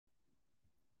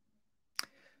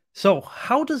So,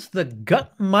 how does the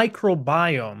gut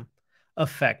microbiome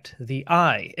affect the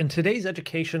eye? In today's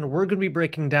education, we're going to be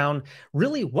breaking down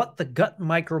really what the gut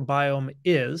microbiome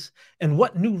is and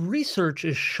what new research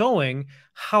is showing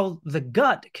how the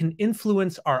gut can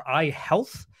influence our eye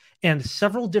health and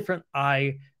several different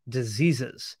eye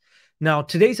diseases. Now,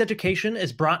 today's education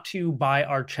is brought to you by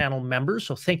our channel members.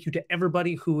 So, thank you to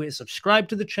everybody who is subscribed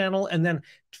to the channel and then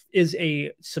is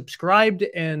a subscribed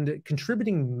and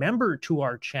contributing member to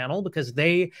our channel because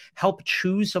they help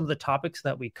choose some of the topics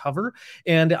that we cover.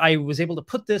 And I was able to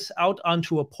put this out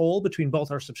onto a poll between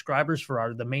both our subscribers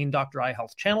for the main Dr. Eye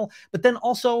Health channel, but then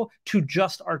also to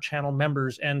just our channel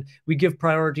members. And we give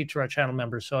priority to our channel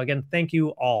members. So again, thank you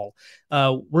all.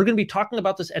 We're going to be talking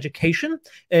about this education.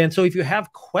 And so if you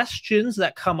have questions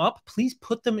that come up, please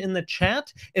put them in the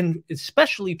chat, and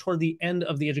especially toward the end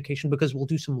of the education, because we'll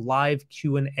do some live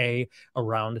Q&A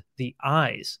around the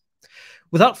eyes.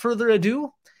 Without further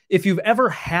ado, if you've ever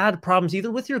had problems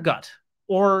either with your gut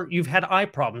or you've had eye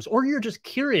problems, or you're just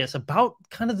curious about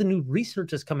kind of the new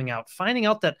research that's coming out, finding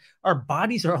out that our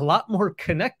bodies are a lot more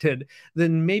connected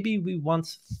than maybe we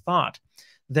once thought,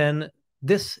 then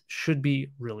this should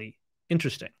be really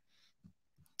interesting.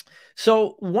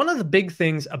 So one of the big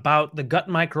things about the gut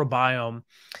microbiome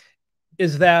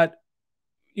is that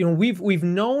we've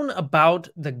known about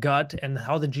the gut and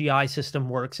how the GI system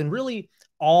works, and really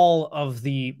all of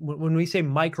when we say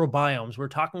microbiomes, we're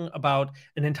talking about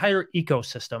an entire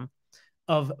ecosystem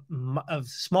of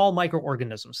small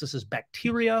microorganisms. This is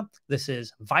bacteria, this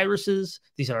is viruses,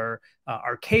 these are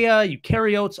archaea,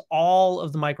 eukaryotes, all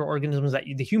of the microorganisms that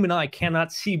the human eye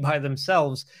cannot see by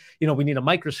themselves. We need a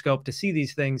microscope to see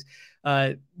these things.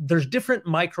 There's different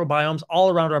microbiomes all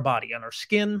around our body, on our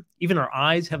skin. Even our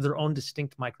eyes have their own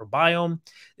distinct microbiome,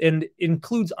 and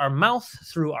includes our mouth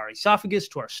through our esophagus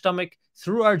to our stomach,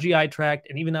 through our GI tract,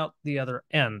 and even out the other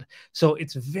end. So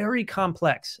it's very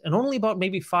complex. And only about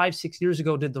maybe 5-6 years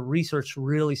ago did the research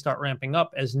really start ramping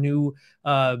up as new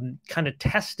kind of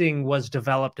testing was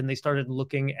developed, and they started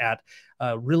looking at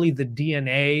really the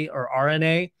DNA or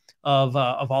RNA of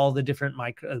all the different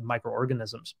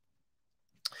microorganisms.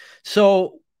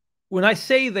 So when I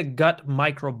say the gut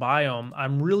microbiome,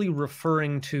 I'm really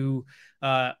referring to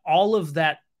all of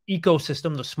that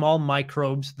ecosystem, the small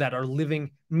microbes that are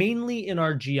living mainly in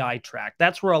our GI tract.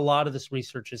 That's where a lot of this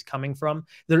research is coming from.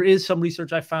 There is some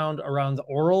research I found around the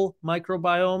oral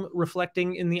microbiome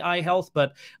reflecting in the eye health,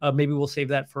 but maybe we'll save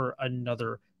that for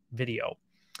another video.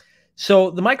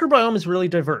 So the microbiome is really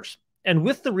diverse. And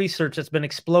with the research that's been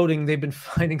exploding, they've been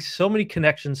finding so many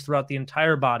connections throughout the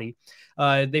entire body.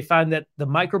 They found that the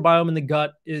microbiome in the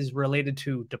gut is related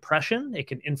to depression. It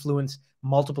can influence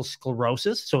multiple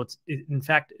sclerosis. So it's, in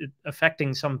fact,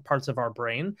 affecting some parts of our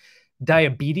brain.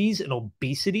 Diabetes and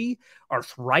obesity,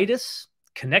 arthritis,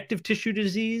 connective tissue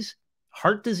disease,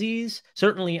 heart disease,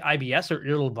 certainly IBS or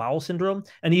irritable bowel syndrome,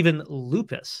 and even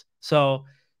lupus. So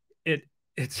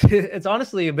it's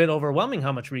honestly a bit overwhelming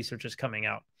how much research is coming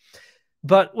out.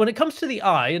 But when it comes to the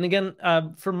eye, and again,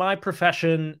 for my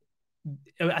profession,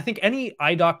 I think any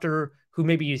eye doctor who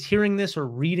maybe is hearing this or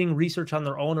reading research on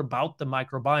their own about the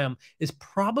microbiome is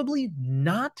probably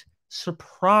not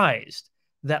surprised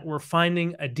that we're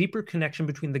finding a deeper connection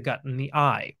between the gut and the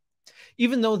eye.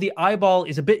 Even though the eyeball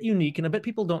is a bit unique, and I bet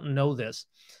people don't know this,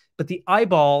 but the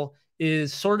eyeball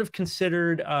is sort of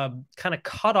considered kind of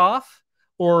cut off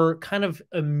or kind of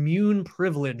immune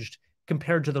privileged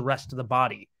compared to the rest of the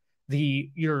body.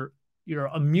 Your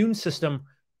immune system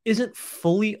isn't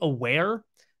fully aware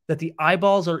that the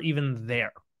eyeballs are even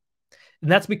there. And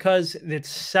that's because it's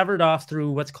severed off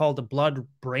through what's called the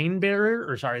blood-brain barrier,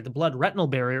 or sorry, the blood-retinal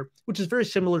barrier, which is very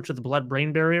similar to the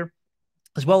blood-brain barrier,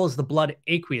 as well as the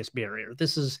blood-aqueous barrier.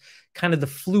 This is kind of the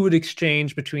fluid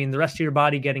exchange between the rest of your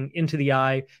body getting into the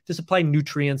eye to supply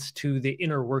nutrients to the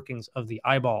inner workings of the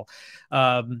eyeball.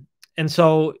 And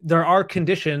so there are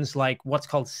conditions like what's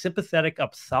called sympathetic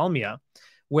ophthalmia,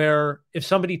 where if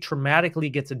somebody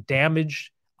traumatically gets a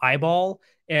damaged eyeball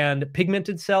and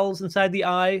pigmented cells inside the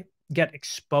eye get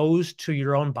exposed to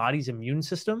your own body's immune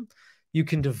system, you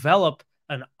can develop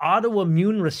an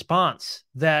autoimmune response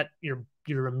that your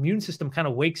immune system kind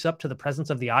of wakes up to the presence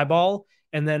of the eyeball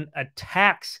and then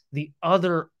attacks the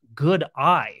other good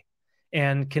eye,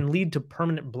 and can lead to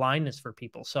permanent blindness for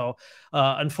people. So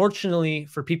unfortunately,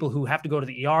 for people who have to go to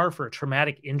the ER for a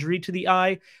traumatic injury to the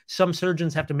eye, some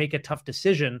surgeons have to make a tough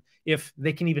decision if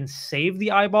they can even save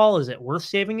the eyeball. Is it worth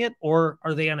saving it? Or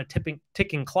are they on a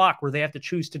ticking clock where they have to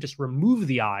choose to just remove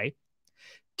the eye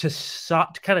to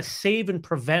kind of save and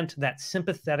prevent that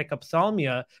sympathetic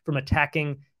ophthalmia from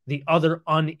attacking the other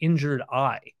uninjured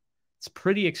eye? It's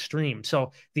pretty extreme.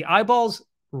 So the eyeballs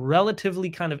relatively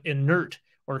kind of inert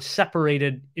or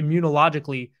separated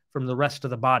immunologically from the rest of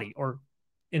the body, or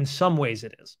in some ways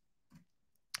it is.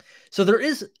 So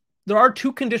there are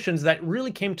two conditions that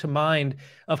really came to mind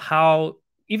of how,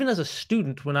 even as a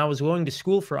student, when I was going to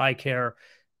school for eye care,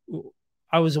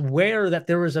 I was aware that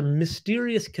there was a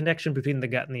mysterious connection between the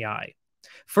gut and the eye.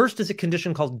 First is a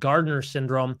condition called Gardner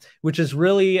syndrome, which is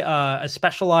really a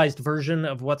specialized version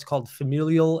of what's called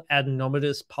familial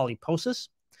adenomatous polyposis.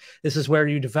 This is where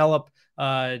you develop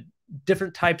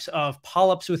different types of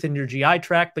polyps within your GI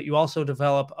tract, but you also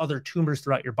develop other tumors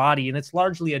throughout your body, and it's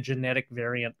largely a genetic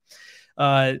variant.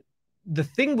 The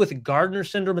thing with Gardner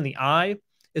syndrome in the eye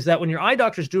is that when your eye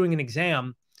doctor is doing an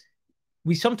exam,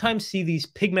 we sometimes see these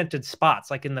pigmented spots,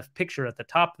 like in the picture at the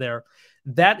top there.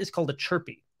 That is called a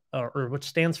chirpy, or which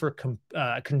stands for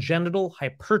congenital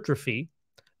hypertrophy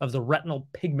of the retinal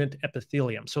pigment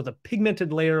epithelium. So the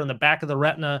pigmented layer on the back of the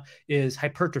retina is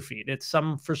hypertrophied. It's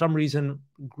for some reason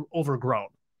overgrown.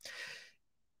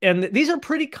 And these are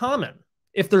pretty common.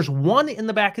 If there's one in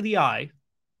the back of the eye,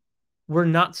 we're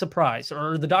not surprised,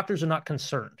 or the doctors are not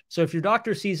concerned. So if your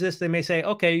doctor sees this, they may say,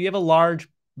 okay, you have a large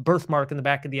birthmark in the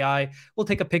back of the eye. We'll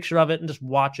take a picture of it and just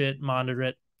watch it, monitor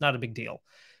it. Not a big deal.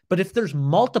 But if there's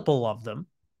multiple of them,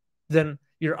 then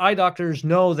your eye doctors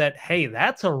know that, hey,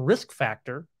 that's a risk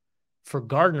factor for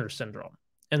Gardner syndrome.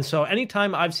 And so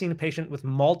anytime I've seen a patient with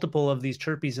multiple of these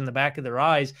chirpies in the back of their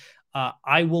eyes,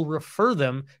 I will refer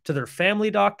them to their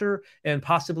family doctor and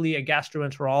possibly a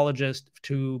gastroenterologist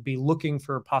to be looking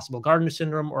for possible Gardner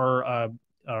syndrome or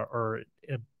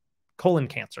colon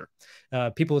cancer.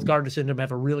 People with Gardner syndrome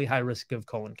have a really high risk of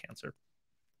colon cancer.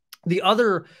 The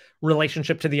other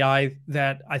relationship to the eye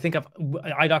that I think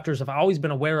eye doctors have always been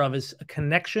aware of is a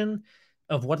connection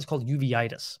of what is called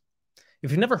uveitis. If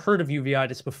you've never heard of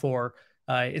uveitis before,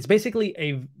 it's basically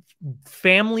a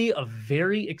family of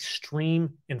very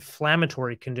extreme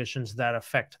inflammatory conditions that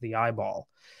affect the eyeball.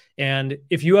 And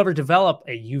if you ever develop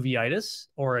a uveitis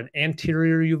or an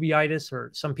anterior uveitis, or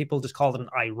some people just call it an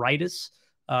iritis,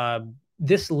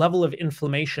 this level of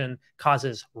inflammation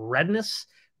causes redness,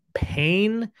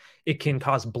 pain. It can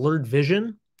cause blurred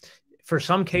vision. For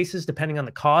some cases, depending on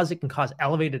the cause, it can cause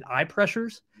elevated eye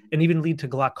pressures and even lead to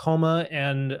glaucoma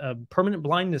and permanent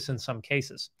blindness in some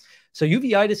cases. So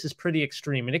uveitis is pretty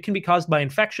extreme, and it can be caused by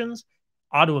infections,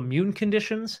 autoimmune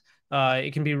conditions.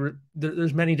 It can be,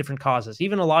 there's many different causes.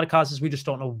 Even a lot of causes, we just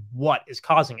don't know what is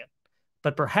causing it.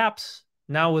 But perhaps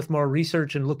now with more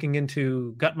research and looking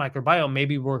into gut microbiome,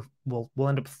 maybe we'll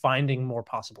end up finding more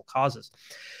possible causes.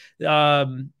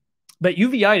 But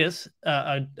uveitis,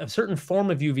 a certain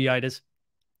form of uveitis,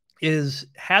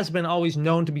 has been always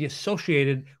known to be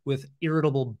associated with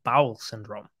irritable bowel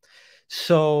syndrome.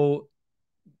 So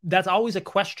that's always a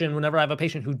question whenever I have a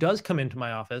patient who does come into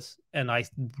my office and I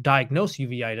diagnose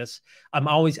uveitis. I'm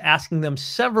always asking them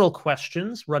several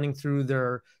questions, running through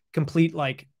their complete,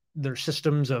 like, their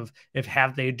systems of do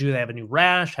they have a new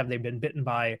rash? Have they been bitten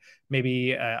by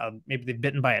maybe they've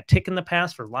bitten by a tick in the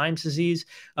past for Lyme's disease?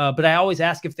 But I always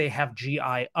ask if they have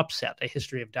GI upset, a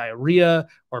history of diarrhea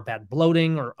or bad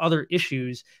bloating or other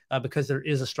issues, because there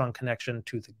is a strong connection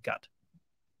to the gut.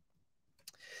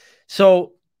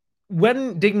 So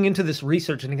when digging into this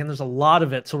research, and again, there's a lot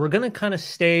of it, so we're going to kind of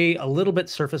stay a little bit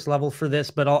surface level for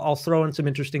this, but I'll throw in some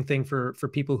interesting thing for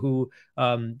people who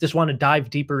just want to dive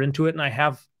deeper into it. And I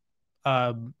have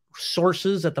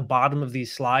sources at the bottom of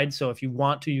these slides. So if you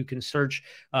want to, you can search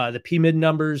the PMID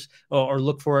numbers or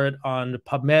look for it on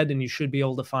PubMed, and you should be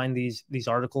able to find these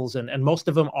articles. And most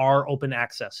of them are open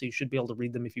access, so you should be able to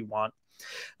read them if you want.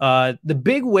 The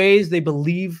big ways they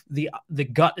believe the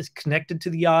gut is connected to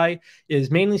the eye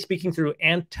is mainly speaking through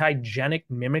antigenic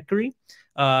mimicry.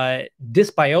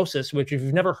 Dysbiosis, which if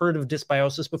you've never heard of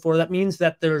dysbiosis before, that means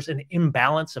that there's an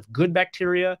imbalance of good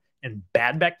bacteria and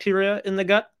bad bacteria in the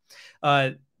gut.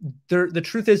 The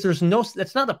truth is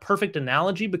that's not a perfect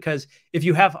analogy, because if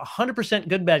you have 100%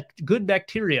 good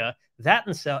bacteria,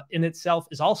 that in itself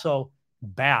is also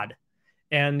bad.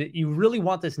 And you really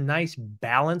want this nice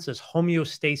balance, this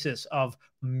homeostasis of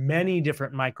many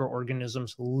different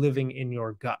microorganisms living in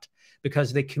your gut,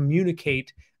 because they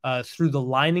communicate through the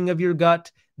lining of your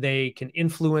gut. They can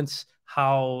influence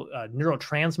how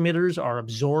neurotransmitters are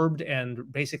absorbed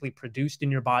and basically produced in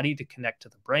your body to connect to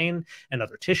the brain and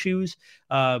other tissues.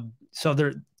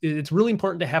 So it's really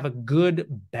important to have a good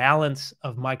balance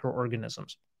of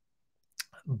microorganisms.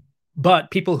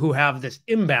 But people who have this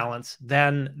imbalance,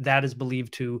 then that is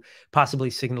believed to possibly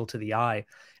signal to the eye.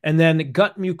 And then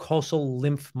gut mucosal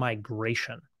lymph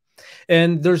migration.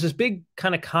 And there's this big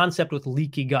kind of concept with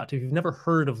leaky gut. If you've never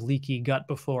heard of leaky gut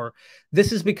before,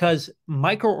 this is because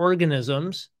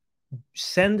microorganisms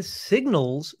send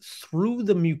signals through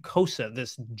the mucosa,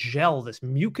 this gel, this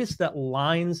mucus that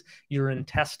lines your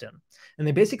intestine. And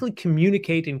they basically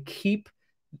communicate and keep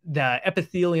the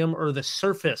epithelium, or the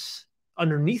surface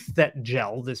underneath that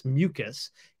gel, this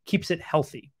mucus, keeps it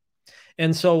healthy.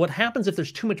 And so what happens if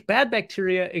there's too much bad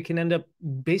bacteria, it can end up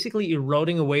basically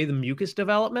eroding away the mucus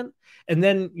development. And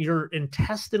then your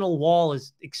intestinal wall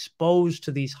is exposed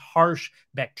to these harsh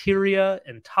bacteria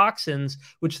and toxins,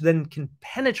 which then can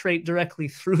penetrate directly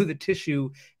through the tissue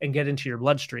and get into your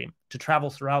bloodstream to travel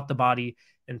throughout the body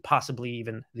and possibly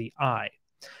even the eye.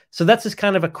 So that's just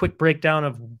kind of a quick breakdown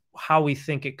of how we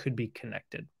think it could be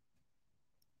connected.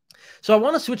 So I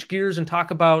want to switch gears and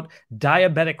talk about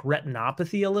diabetic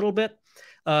retinopathy a little bit,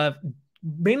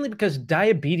 mainly because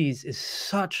diabetes is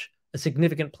such a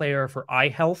significant player for eye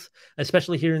health,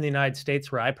 especially here in the United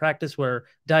States where I practice, where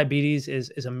diabetes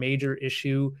is a major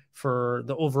issue for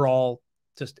the overall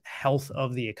just health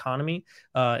of the economy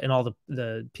and all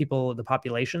the people, the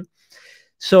population.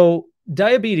 So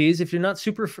diabetes, if you're not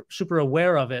super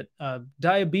aware of it,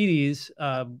 diabetes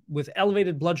with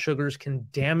elevated blood sugars can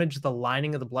damage the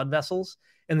lining of the blood vessels.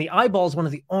 And the eyeball is one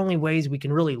of the only ways we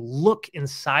can really look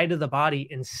inside of the body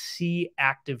and see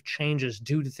active changes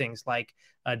due to things like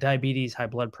diabetes, high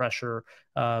blood pressure.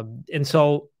 And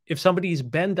so if somebody's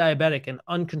been diabetic, and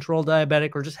uncontrolled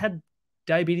diabetic, or just had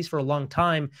diabetes for a long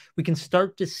time, we can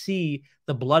start to see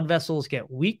the blood vessels get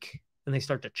weak, and they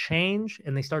start to change,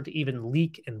 and they start to even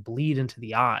leak and bleed into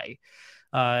the eye.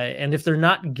 And if they're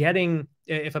not getting,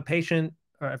 if a patient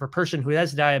or if a person who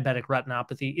has diabetic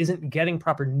retinopathy isn't getting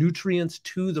proper nutrients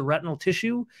to the retinal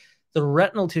tissue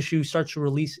starts to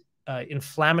release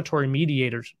inflammatory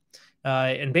mediators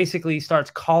and basically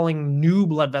starts calling new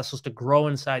blood vessels to grow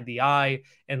inside the eye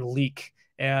and leak.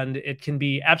 And it can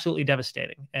be absolutely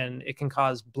devastating, and it can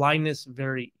cause blindness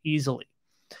very easily.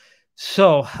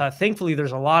 So thankfully,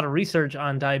 there's a lot of research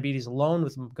on diabetes alone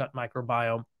with gut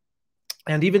microbiome,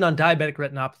 and even on diabetic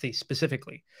retinopathy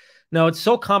specifically. Now, it's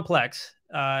so complex,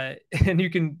 and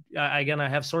you can, again, I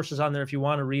have sources on there if you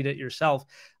want to read it yourself,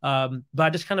 but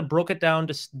I just kind of broke it down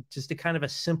just to kind of a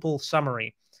simple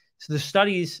summary. So the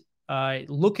studies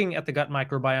looking at the gut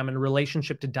microbiome in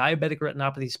relationship to diabetic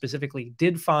retinopathy specifically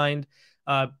did find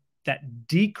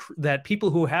that people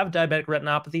who have diabetic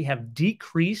retinopathy have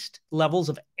decreased levels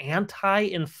of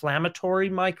anti-inflammatory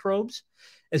microbes,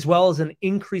 as well as an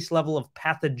increased level of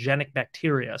pathogenic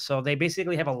bacteria. So they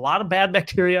basically have a lot of bad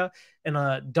bacteria and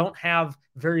don't have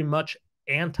very much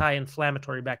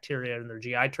anti-inflammatory bacteria in their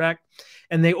GI tract.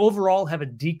 And they overall have a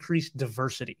decreased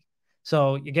diversity.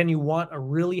 So again, you want a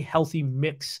really healthy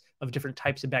mix of different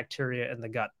types of bacteria in the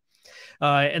gut.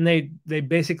 And they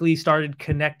basically started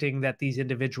connecting that these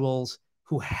individuals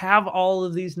who have all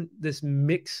of this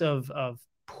mix of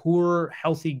poor,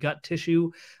 healthy gut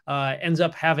tissue ends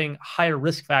up having higher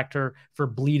risk factor for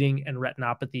bleeding and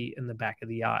retinopathy in the back of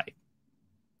the eye.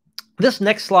 This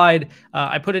next slide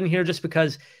I put in here just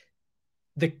because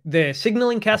the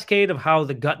signaling cascade of how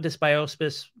the gut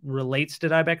dysbiosis relates to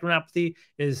diabetic retinopathy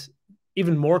is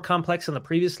even more complex than the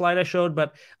previous slide I showed,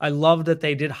 but I love that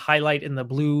they did highlight in the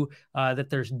blue that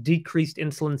there's decreased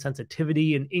insulin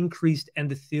sensitivity and increased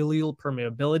endothelial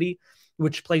permeability,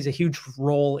 which plays a huge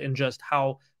role in just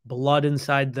how blood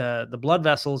inside the blood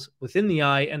vessels within the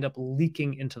eye end up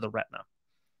leaking into the retina.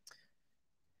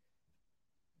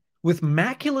 With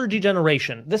macular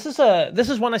degeneration, this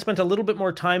is one I spent a little bit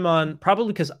more time on,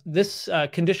 probably because this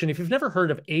condition, if you've never heard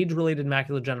of age-related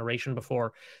macular degeneration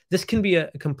before, this can be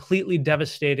a completely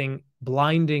devastating,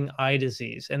 blinding eye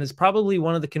disease, and it's probably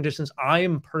one of the conditions I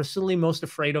am personally most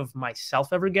afraid of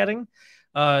myself ever getting.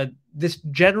 This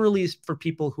generally is for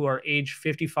people who are age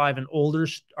 55 and older,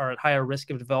 are at higher risk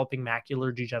of developing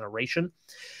macular degeneration.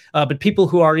 But people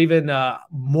who are even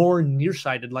more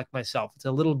nearsighted like myself, it's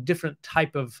a little different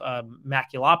type of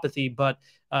maculopathy, but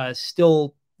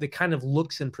still the kind of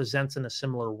looks and presents in a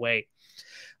similar way.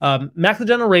 Macular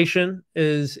degeneration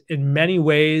is in many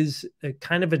ways a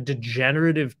kind of a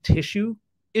degenerative tissue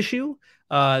issue.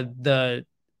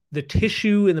 The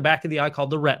tissue in the back of the eye called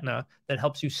the retina that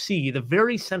helps you see, the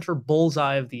very center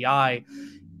bullseye of the eye,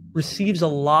 receives a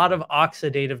lot of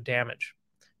oxidative damage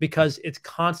because it's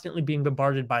constantly being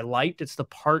bombarded by light. It's the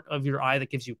part of your eye that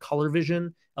gives you color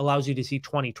vision, allows you to see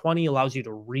 20/20, allows you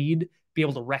to read, be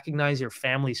able to recognize your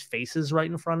family's faces right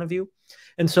in front of you.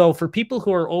 And so for people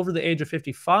who are over the age of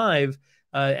 55,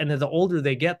 and the older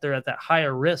they get, they're at that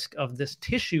higher risk of this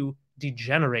tissue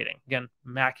degenerating. Again,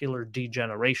 macular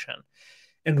degeneration.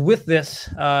 And with this,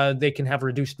 they can have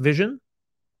reduced vision.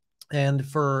 and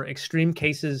for extreme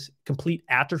cases, complete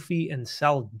atrophy and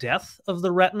cell death of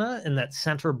the retina in that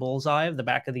center bullseye of the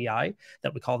back of the eye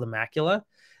that we call the macula.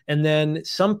 And then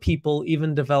some people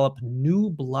even develop new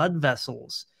blood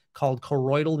vessels called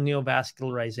choroidal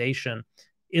neovascularization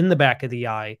in the back of the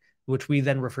eye, which we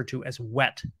then refer to as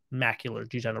wet macular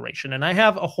degeneration. And I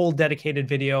have a whole dedicated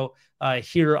video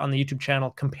here on the YouTube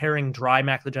channel comparing dry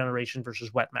macular degeneration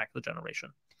versus wet macular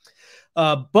degeneration.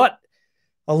 But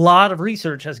a lot of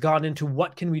research has gone into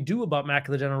what can we do about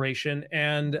macular degeneration,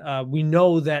 and we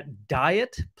know that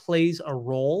diet plays a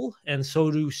role, and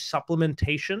so do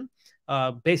supplementation.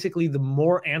 Basically, the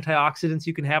more antioxidants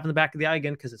you can have in the back of the eye,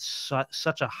 again, because it's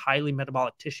such a highly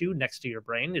metabolic tissue next to your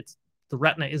brain. The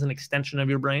retina is an extension of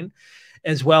your brain,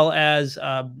 as well as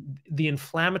the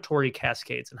inflammatory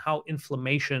cascades and how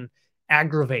inflammation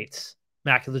aggravates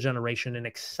macular degeneration and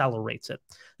accelerates it.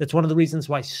 That's one of the reasons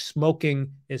why smoking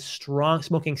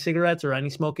cigarettes or any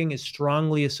smoking is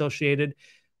strongly associated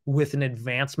with an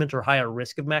advancement or higher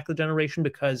risk of macular degeneration,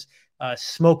 because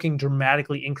smoking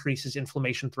dramatically increases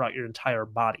inflammation throughout your entire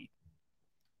body.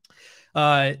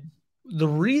 The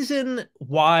reason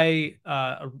why,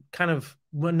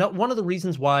 one of the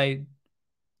reasons why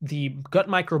the gut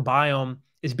microbiome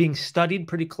is being studied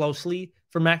pretty closely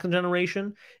for macular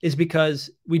degeneration is because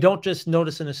we don't just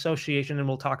notice an association, and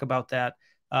we'll talk about that,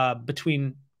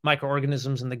 between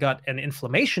microorganisms in the gut and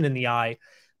inflammation in the eye,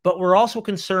 but we're also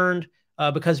concerned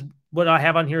because what I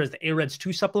have on here is the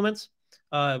AREDS2 supplements.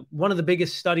 One of the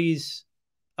biggest studies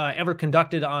ever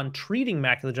conducted on treating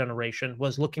macular degeneration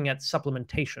was looking at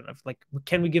supplementation of, like,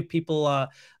 can we give people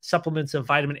supplements of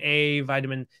vitamin A,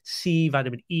 vitamin C,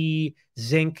 vitamin E,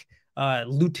 zinc,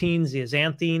 lutein,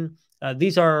 zeaxanthin.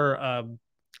 These are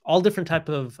all different types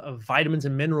of vitamins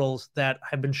and minerals that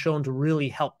have been shown to really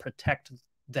help protect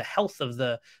the health of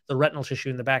the retinal tissue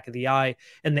in the back of the eye.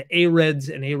 And the AREDS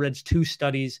and AREDS2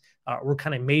 studies were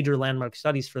kind of major landmark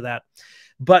studies for that.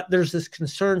 But there's this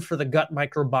concern for the gut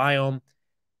microbiome.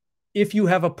 If you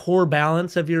have a poor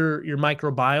balance of your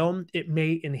microbiome, it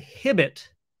may inhibit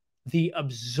the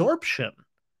absorption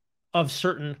of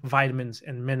certain vitamins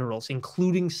and minerals,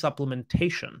 including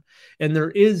supplementation. And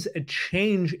there is a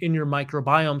change in your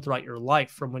microbiome throughout your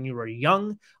life from when you were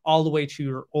young all the way to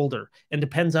your older, and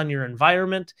depends on your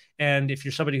environment. And if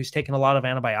you're somebody who's taken a lot of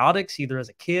antibiotics, either as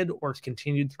a kid or it's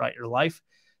continued throughout your life.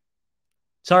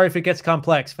 Sorry if it gets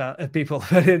complex, people,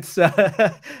 but it's,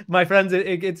 my friends,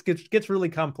 it gets really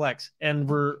complex, and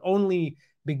we're only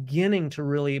beginning to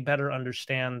really better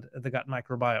understand the gut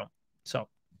microbiome. So,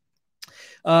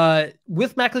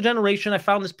 with macular degeneration, I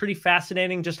found this pretty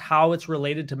fascinating, just how it's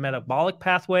related to metabolic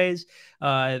pathways.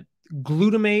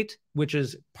 Glutamate, which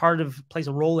plays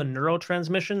a role in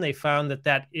neurotransmission. They found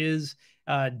that is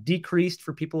decreased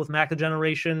for people with macular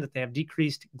degeneration, that they have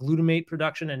decreased glutamate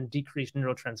production and decreased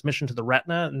neurotransmission to the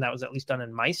retina, and that was at least done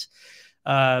in mice.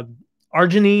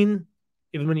 Arginine,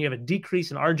 even when you have a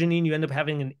decrease in arginine, you end up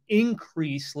having an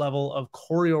increased level of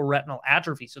chorioretinal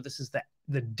atrophy. So this is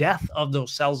the death of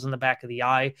those cells in the back of the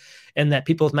eye, and that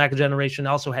people with macular degeneration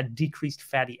also had decreased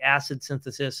fatty acid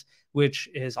synthesis, which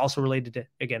is also related to,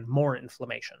 again, more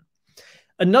inflammation.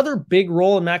 Another big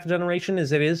role in macular degeneration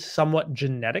is it is somewhat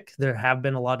genetic. There have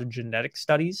been a lot of genetic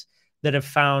studies that have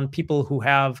found people who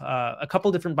have a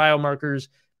couple different biomarkers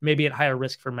may be at higher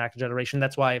risk for macular degeneration.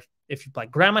 That's why if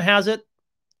like grandma has it,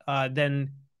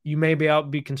 then you may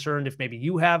be concerned if maybe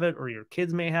you have it or your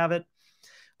kids may have it.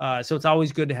 So it's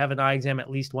always good to have an eye exam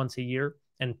at least once a year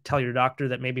and tell your doctor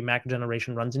that maybe macular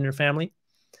degeneration runs in your family.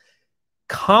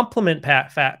 Complement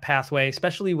pathway,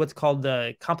 especially what's called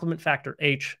the complement factor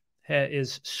H,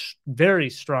 is very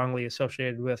strongly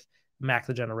associated with macular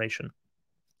degeneration.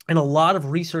 And a lot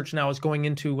of research now is going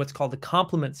into what's called the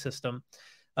complement system,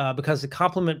 because the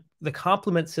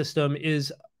complement system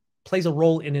plays a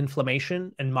role in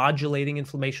inflammation and modulating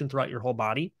inflammation throughout your whole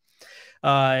body.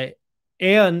 And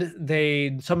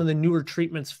some of the newer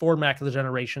treatments for macular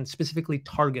degeneration specifically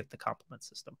target the complement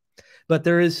system. But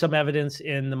there is some evidence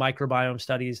in the microbiome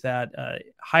studies that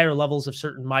higher levels of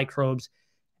certain microbes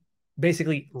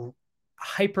basically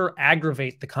hyper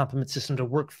aggravate the complement system to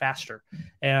work faster.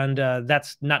 And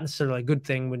that's not necessarily a good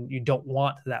thing when you don't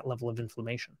want that level of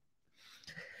inflammation.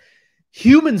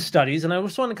 Human studies, and I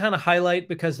just want to kind of highlight,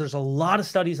 because there's a lot of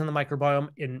studies on the microbiome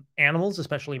in animals,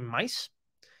 especially mice.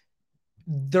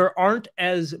 There aren't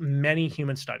as many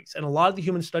human studies, and a lot of the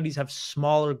human studies have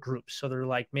smaller groups. So they're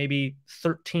like maybe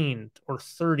 13 or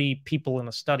 30 people in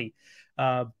a study.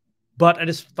 But I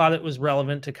just thought it was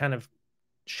relevant to kind of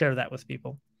share that with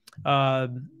people.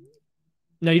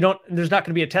 Now, there's not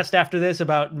going to be a test after this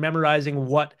about memorizing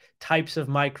what types of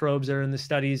microbes are in the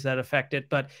studies that affect it,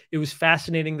 but it was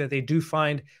fascinating that they do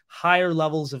find higher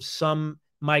levels of some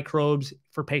microbes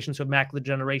for patients with macular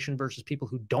degeneration versus people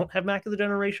who don't have macular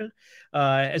degeneration,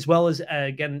 as well as,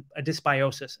 again, a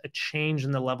dysbiosis, a change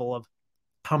in the level of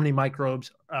how many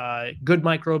microbes, good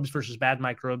microbes versus bad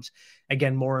microbes,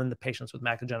 again, more in the patients with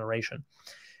macular degeneration.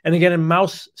 And again, in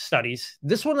mouse studies,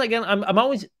 this one, again, I'm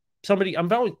always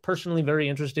personally very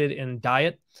interested in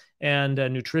diet and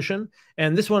nutrition.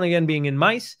 And this one, again, being in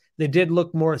mice, they did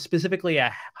look more specifically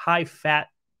at high-fat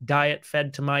diet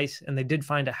fed to mice, and they did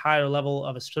find a higher level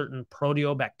of a certain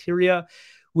proteobacteria,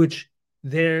 which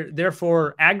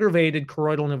therefore aggravated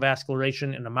choroidal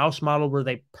neovascularization in a mouse model where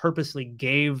they purposely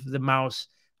gave the mouse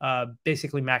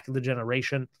basically macular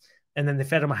degeneration. And then they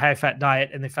fed them a high-fat diet,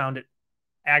 and they found it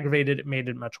aggravated. It made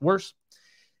it much worse.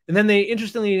 And then they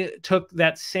interestingly took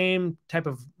that same type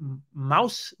of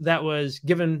mouse that was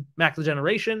given macular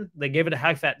degeneration. They gave it a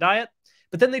high-fat diet,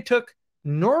 but then they took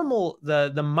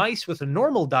the mice with a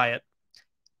normal diet,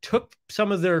 took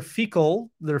some of their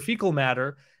fecal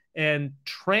matter and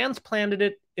transplanted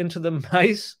it into the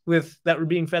mice that were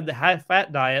being fed the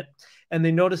high-fat diet, and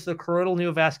they noticed the choroidal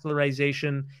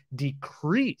neovascularization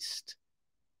decreased.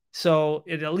 So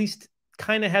it at least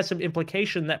kind of has some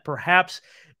implication that perhaps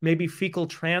maybe fecal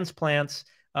transplants,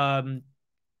 at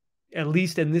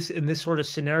least in this sort of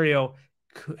scenario,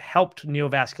 helped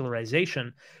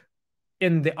neovascularization.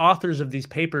 And the authors of these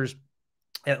papers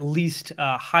at least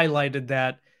highlighted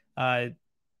that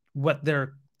what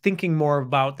they're thinking more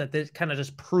about, that this kind of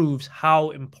just proves how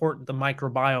important the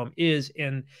microbiome is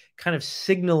in kind of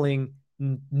signaling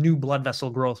new blood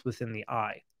vessel growth within the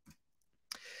eye.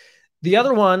 The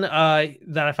other one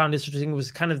that I found interesting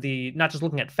was kind of not just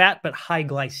looking at fat, but high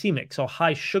glycemic, so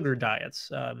high sugar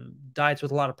diets, diets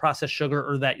with a lot of processed sugar,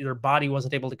 or that your body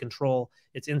wasn't able to control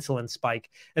its insulin spike.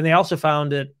 And they also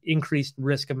found an increased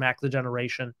risk of macular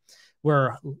degeneration,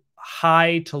 where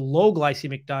high to low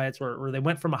glycemic diets, where they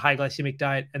went from a high glycemic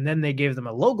diet and then they gave them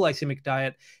a low glycemic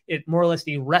diet, it more or less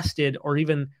arrested or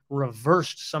even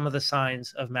reversed some of the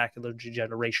signs of macular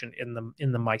degeneration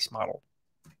in the mice model.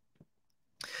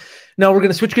 Now we're going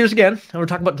to switch gears again, and we're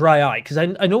talking about dry eye, because I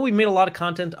know we've made a lot of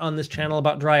content on this channel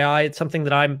about dry eye. It's something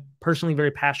that I'm personally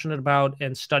very passionate about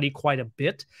and study quite a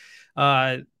bit.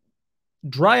 Dry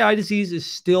eye disease is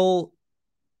still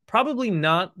probably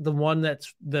not the one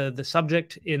that's the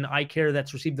subject in eye care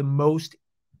that's received the most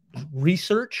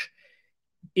research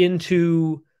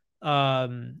into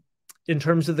in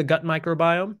terms of the gut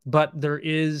microbiome, but there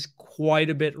is quite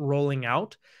a bit rolling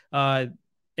out.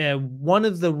 And one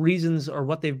of the reasons, or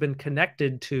what they've been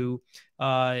connected to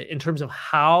in terms of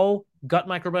how gut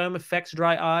microbiome affects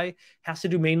dry eye, has to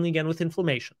do mainly, again, with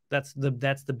inflammation. That's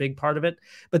the big part of it.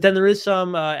 But then there is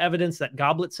some evidence that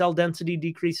goblet cell density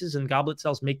decreases, and goblet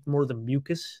cells make more of the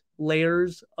mucus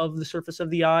layers of the surface of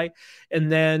the eye.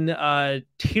 And then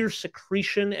tear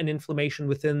secretion and inflammation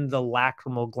within the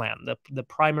lacrimal gland, the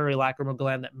primary lacrimal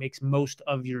gland that makes most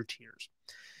of your tears.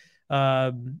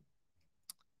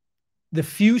 The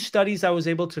few studies I was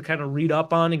able to kind of read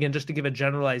up on, again, just to give a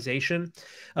generalization,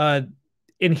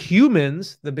 in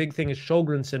humans, the big thing is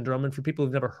Sjogren's syndrome. And for people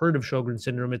who've never heard of Sjogren's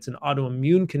syndrome, it's an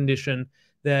autoimmune condition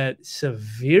that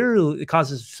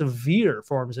causes severe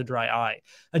forms of dry eye.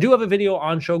 I do have a video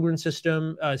on Sjogren's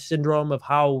syndrome, of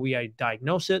how we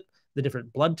diagnose it, the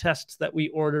different blood tests that we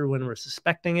order when we're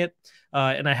suspecting it.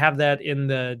 And I have that in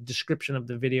the description of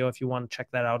the video if you want to check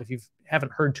that out, if you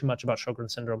haven't heard too much about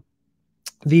Sjogren's syndrome.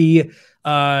 The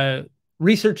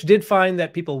research did find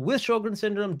that people with Sjogren's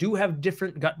syndrome do have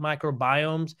different gut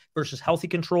microbiomes versus healthy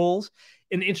controls.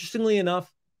 And interestingly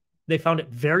enough, they found it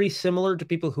very similar to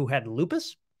people who had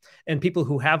lupus. And people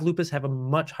who have lupus have a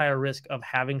much higher risk of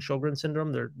having Sjogren's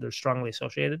syndrome. They're strongly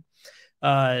associated.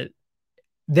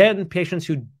 Then patients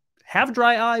who have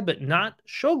dry eye but not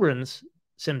Sjogren's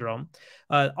syndrome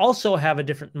also have a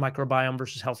different microbiome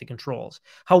versus healthy controls.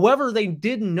 However, they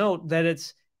did note that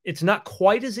it's not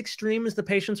quite as extreme as the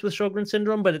patients with Sjogren's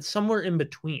syndrome, but it's somewhere in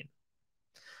between.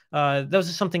 That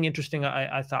was something interesting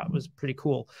I thought was pretty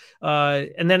cool.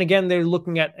 And then again, they're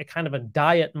looking at a kind of a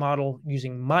diet model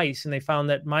using mice, and they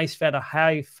found that mice fed a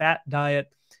high-fat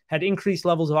diet had increased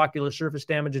levels of ocular surface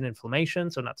damage and inflammation,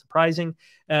 so not surprising,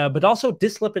 but also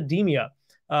dyslipidemia.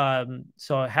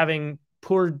 So having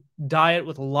poor diet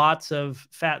with lots of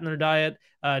fat in their diet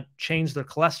changed their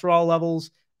cholesterol levels,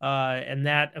 and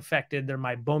that affected their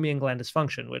meibomian gland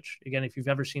dysfunction, which, again, if you've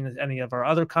ever seen any of our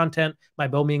other content,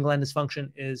 meibomian gland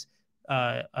dysfunction is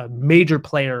a major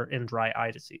player in dry eye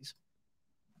disease.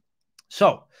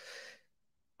 So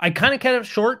I kind of cut it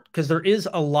short because there is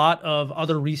a lot of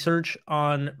other research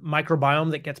on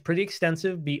microbiome that gets pretty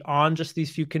extensive beyond just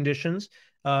these few conditions,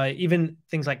 even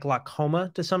things like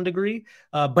glaucoma to some degree.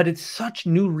 But it's such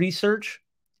new research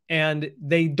and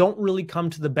they don't really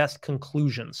come to the best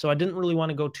conclusions. So I didn't really want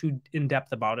to go too in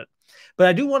depth about it. But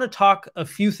I do want to talk a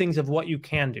few things of what you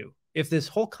can do. If this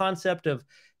whole concept of,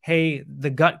 hey, the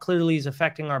gut clearly is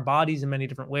affecting our bodies in many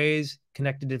different ways,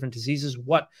 connected to different diseases,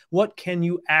 what can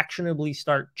you actionably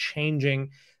start changing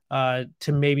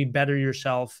to maybe better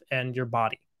yourself and your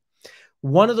body?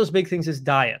 One of those big things is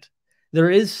diet. There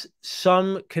is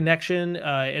some connection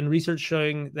and research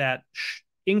showing that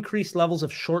increased levels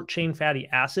of short-chain fatty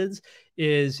acids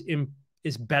is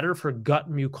better for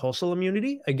gut mucosal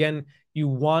immunity. Again, you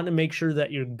want to make sure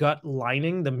that your gut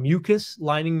lining, the mucus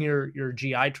lining your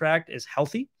GI tract, is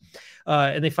healthy.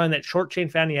 And they find that short-chain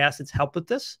fatty acids help with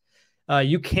this.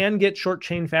 You can get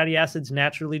short-chain fatty acids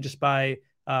naturally just by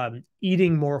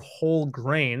eating more whole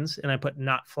grains. And I put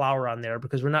not flour on there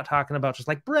because we're not talking about just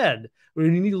like bread. We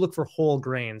need to look for whole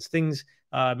grains, things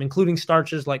including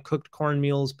starches like cooked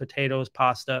cornmeals, potatoes,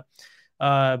 pasta.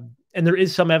 And there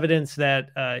is some evidence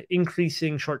that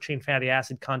increasing short-chain fatty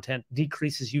acid content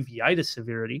decreases uveitis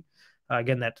severity.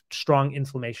 Again, that strong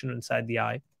inflammation inside the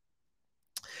eye.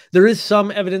 There is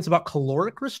some evidence about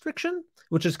caloric restriction,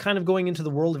 which is kind of going into the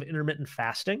world of intermittent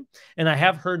fasting. And I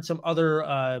have heard some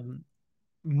other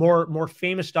more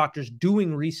famous doctors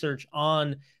doing research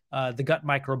on the gut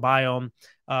microbiome.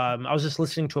 I was just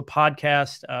listening to a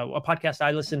podcast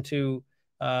I listen to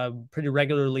pretty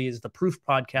regularly is the Proof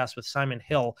podcast with Simon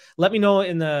Hill. Let me know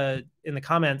in the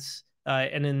comments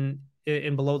and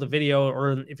in below the video,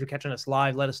 or if you're catching us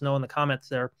live, let us know in the comments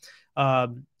there.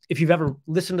 If you've ever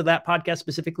listened to that podcast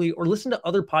specifically or listened to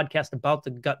other podcasts about the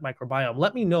gut microbiome,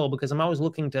 let me know because I'm always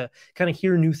looking to kind of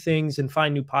hear new things and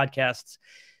find new podcasts.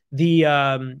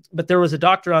 But there was a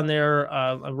doctor on there.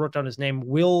 I wrote down his name,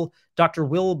 Dr.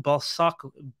 Will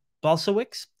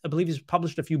Balsowicz. I believe he's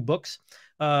published a few books.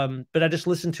 But I just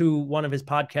listened to one of his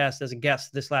podcasts as a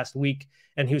guest this last week,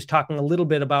 and he was talking a little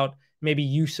bit about maybe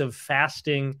use of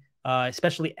fasting,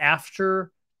 especially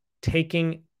after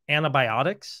taking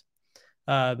antibiotics.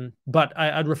 But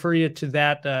I'd refer you to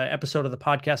that episode of the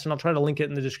podcast, and I'll try to link it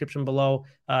in the description below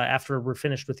after we're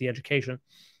finished with the education.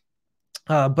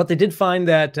 But they did find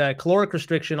that caloric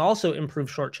restriction also improved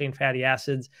short-chain fatty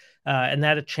acids, and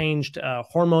that it changed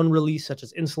hormone release, such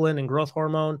as insulin and growth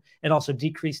hormone, and also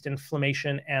decreased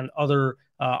inflammation and other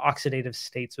oxidative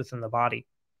states within the body.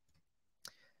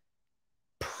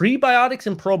 Prebiotics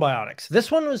and probiotics. This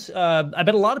one was, I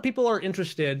bet a lot of people are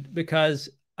interested because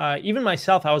even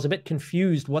myself, I was a bit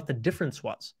confused what the difference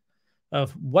was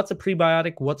of what's a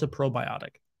prebiotic, what's a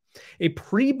probiotic. A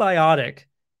prebiotic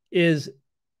is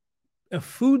a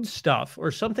food stuff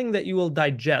or something that you will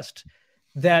digest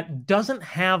that doesn't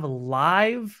have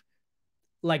live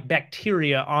like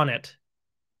bacteria on it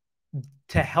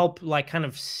to help like kind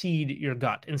of seed your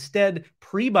gut. Instead,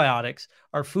 prebiotics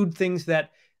are food things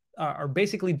that are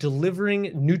basically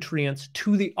delivering nutrients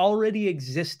to the already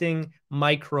existing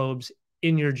microbes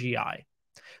in your GI.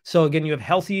 So again, you have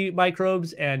healthy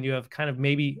microbes and you have kind of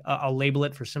maybe, I'll label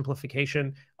it for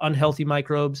simplification, unhealthy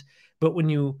microbes. But when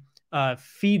you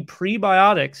feed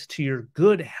prebiotics to your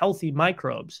good, healthy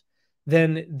microbes,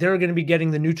 then they're going to be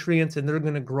getting the nutrients and they're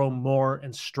going to grow more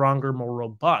and stronger, more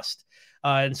robust.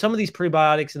 And some of these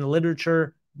prebiotics in the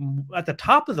literature, at the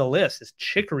top of the list is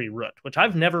chicory root, which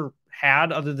I've never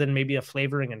had other than maybe a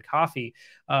flavoring in coffee.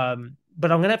 But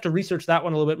I'm going to have to research that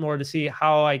one a little bit more to see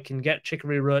how I can get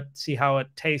chicory root, see how it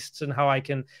tastes and how I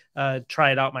can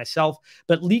try it out myself.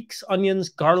 But leeks, onions,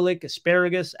 garlic,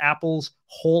 asparagus, apples,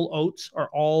 whole oats are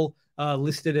all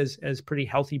listed as pretty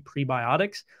healthy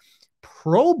prebiotics.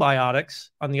 Probiotics,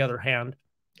 on the other hand,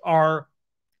 are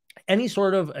any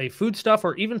sort of a foodstuff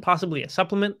or even possibly a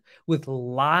supplement with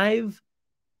live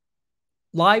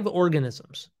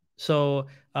organisms. So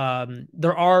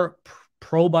there are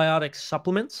probiotic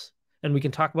supplements, and we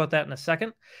can talk about that in a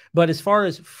second. But as far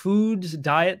as foods,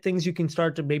 diet, things you can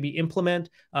start to maybe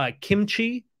implement,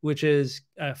 kimchi, which is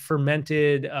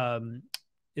fermented,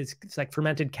 it's like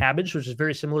fermented cabbage, which is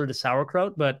very similar to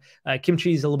sauerkraut, but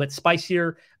kimchi is a little bit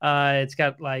spicier. It's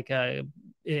got like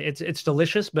it's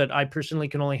delicious, but I personally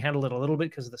can only handle it a little bit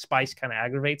because the spice kind of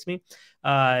aggravates me.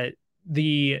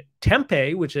 The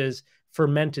tempeh, which is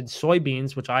fermented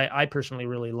soybeans, which I personally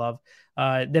really love.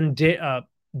 Then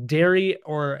dairy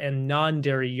and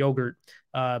non-dairy yogurt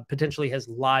potentially has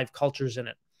live cultures in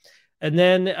it. And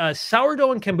then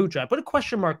sourdough and kombucha. I put a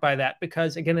question mark by that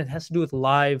because, again, it has to do with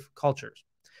live cultures.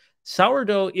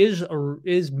 Sourdough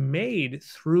is made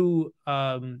through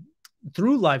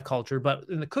through live culture, but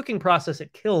in the cooking process,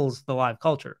 it kills the live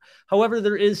culture. However,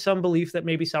 there is some belief that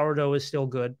maybe sourdough is still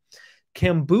good.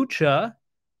 Kombucha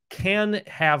can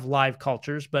have live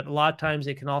cultures, but a lot of times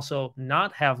it can also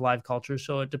not have live cultures.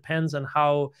 So it depends on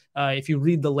how, if you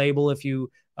read the label, if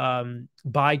you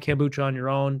buy kombucha on your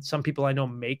own. Some people I know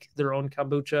make their own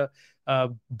kombucha,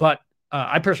 but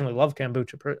I personally love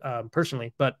kombucha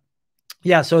personally. But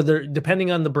yeah, so there,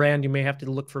 depending on the brand, you may have to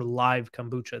look for live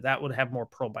kombucha. That would have more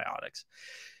probiotics.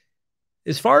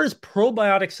 As far as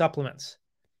probiotic supplements,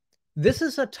 this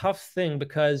is a tough thing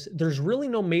because there's really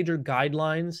no major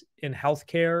guidelines in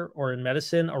healthcare or in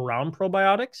medicine around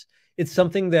probiotics. It's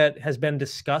something that has been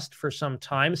discussed for some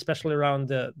time, especially around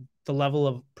the level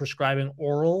of prescribing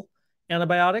oral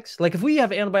antibiotics. Like if we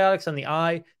have antibiotics on the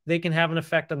eye, they can have an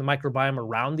effect on the microbiome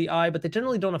around the eye, but they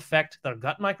generally don't affect the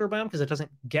gut microbiome because it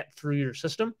doesn't get through your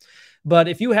system. But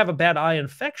if you have a bad eye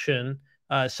infection,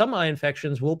 some eye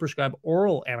infections will prescribe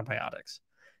oral antibiotics.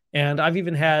 And I've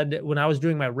even had, when I was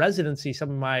doing my residency, some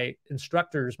of my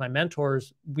instructors, my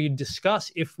mentors, we'd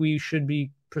discuss if we should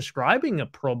be prescribing a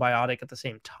probiotic at the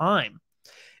same time.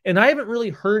 And I haven't really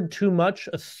heard too much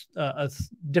of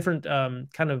different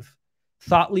kind of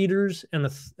thought leaders and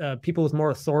people with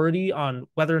more authority on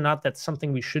whether or not that's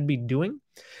something we should be doing.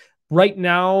 Right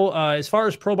now, as far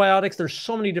as probiotics, there's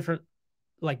so many different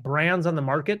like brands on the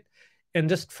market. And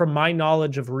just from my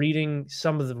knowledge of reading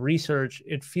some of the research,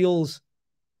 it feels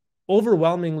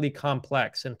overwhelmingly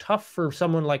complex and tough for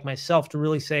someone like myself to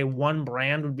really say one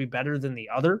brand would be better than the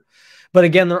other. But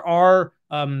again, there are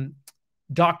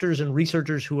doctors and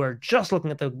researchers who are just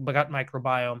looking at the gut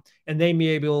microbiome, and they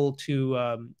may be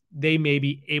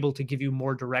able to give you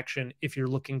more direction if you're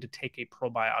looking to take a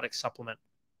probiotic supplement.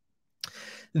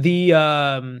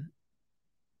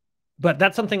 But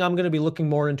that's something I'm going to be looking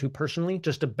more into personally,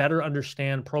 just to better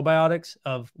understand probiotics,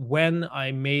 of when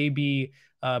I may be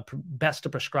best to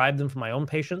prescribe them for my own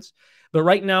patients. But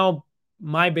right now,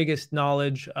 my biggest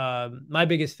knowledge, my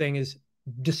biggest thing is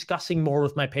discussing more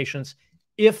with my patients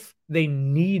if they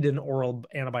need an oral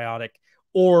antibiotic,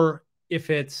 or if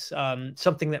it's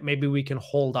something that maybe we can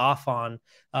hold off on,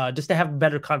 just to have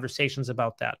better conversations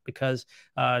about that, because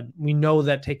we know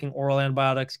that taking oral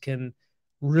antibiotics can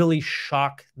really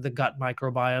shock the gut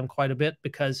microbiome quite a bit,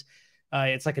 because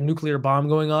it's like a nuclear bomb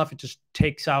going off. It just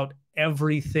takes out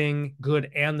everything good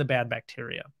and the bad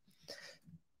bacteria.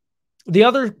 The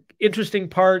other interesting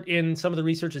part in some of the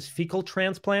research is fecal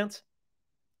transplants.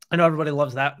 I know everybody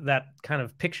loves that kind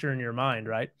of picture in your mind,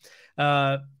 right?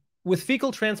 With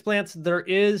fecal transplants, there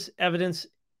is evidence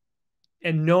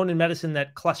and known in medicine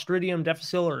that Clostridium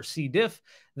difficile, or C. diff,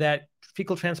 that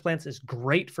fecal transplants is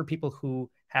great for people who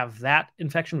have that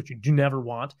infection, which you do never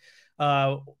want.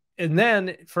 And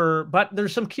then but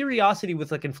there's some curiosity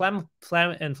with like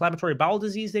inflammatory bowel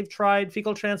disease. They've tried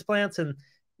fecal transplants, and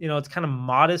it's kind of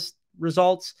modest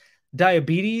results.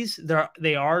 Diabetes,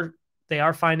 they are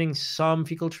finding some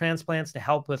fecal transplants to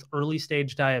help with early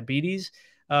stage diabetes.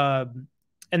 And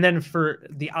then for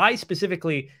the eye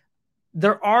specifically,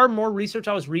 there are more research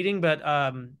I was reading, but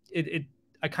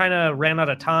I kind of ran out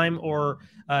of time, or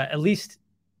at least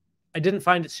I didn't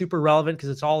find it super relevant because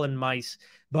it's all in mice.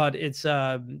 But it's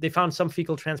they found some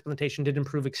fecal transplantation did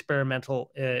improve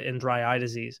experimental in dry eye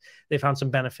disease. They found some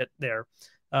benefit there.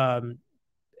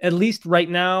 At least right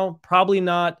now, probably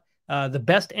not the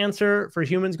best answer for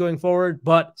humans going forward,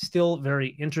 but still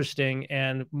very interesting,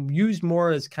 and used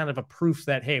more as kind of a proof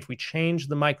that, hey, if we change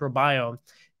the microbiome,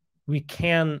 we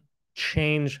can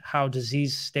change how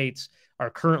disease states are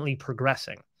currently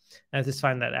progressing. And I just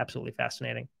find that absolutely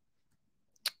fascinating.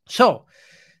 So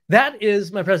that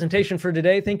is my presentation for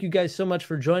today. Thank you guys so much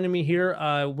for joining me here.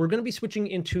 We're going to be switching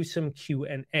into some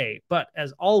Q&A, but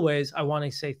as always, I want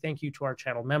to say thank you to our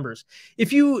channel members.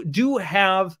 If you do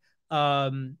have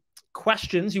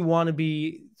questions you want to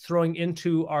be throwing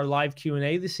into our live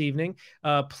Q&A this evening,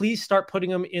 please start putting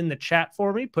them in the chat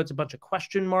for me. Put a bunch of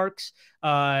question marks,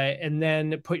 and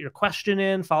then put your question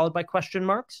in, followed by question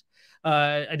marks.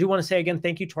 I do want to say again,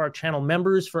 thank you to our channel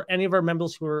members. For any of our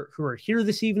members who are here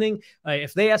this evening,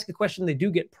 if they ask a question, they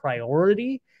do get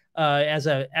priority as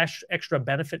an extra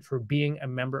benefit for being a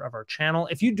member of our channel.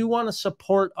 If you do want to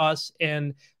support us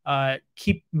and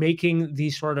keep making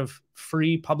these sort of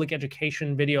free public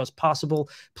education videos possible,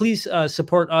 please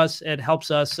support us. It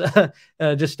helps us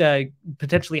just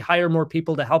potentially hire more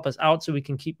people to help us out so we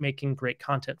can keep making great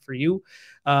content for you,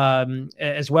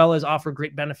 as well as offer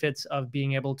great benefits of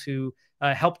being able to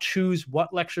help choose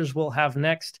what lectures we'll have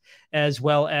next, as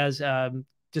well as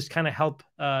just kind of help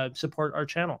support our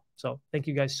channel. So thank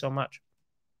you guys so much.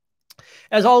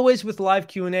 As always with live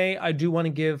Q&A, I do want to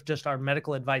give just our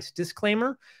medical advice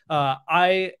disclaimer.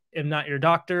 I am not your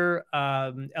doctor,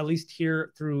 at least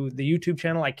here through the YouTube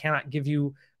channel. I cannot give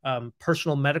you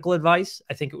personal medical advice.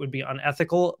 I think it would be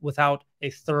unethical without a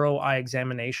thorough eye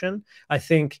examination. I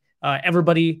think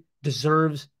everybody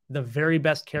deserves the very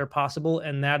best care possible,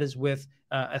 and that is with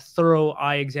a thorough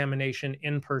eye examination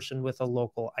in person with a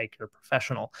local eye care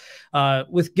professional.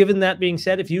 Given that being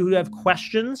said, if you have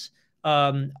questions,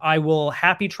 I will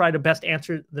happy try to best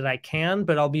answer that I can,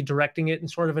 but I'll be directing it in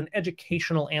sort of an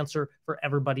educational answer for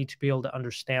everybody to be able to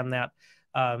understand that.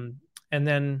 And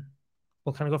then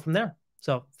we'll kind of go from there.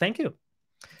 So thank you.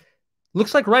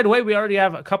 Looks like right away we already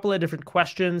have a couple of different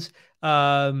questions.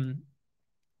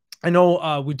 I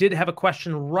know we did have a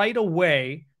question right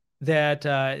away that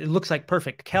it looks like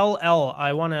perfect. Kel L,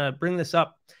 I want to bring this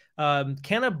up.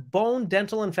 Can a bone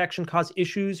dental infection cause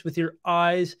issues with your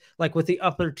eyes, like with the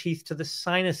upper teeth to the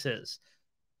sinuses?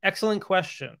 Excellent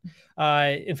question.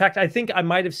 In fact, I think I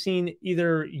might have seen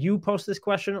either you post this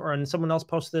question or someone else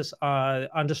post this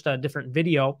on just a different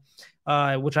video,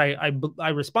 which I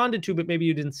responded to, but maybe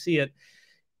you didn't see it.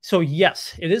 So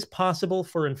yes, it is possible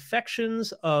for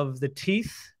infections of the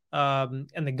teeth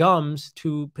and the gums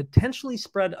to potentially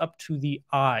spread up to the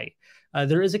eye.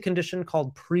 There is a condition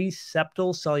called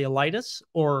preseptal cellulitis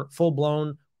or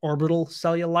full-blown orbital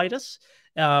cellulitis,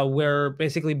 where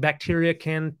basically bacteria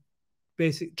can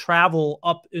basically travel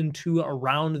up into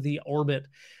around the orbit,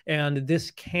 and this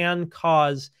can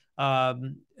cause a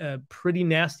pretty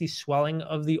nasty swelling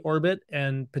of the orbit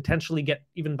and potentially get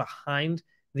even behind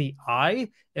the eye,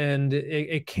 and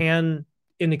it can,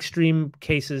 in extreme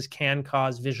cases, can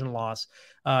cause vision loss.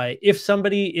 If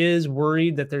somebody is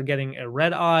worried that they're getting a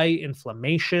red eye,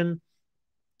 inflammation,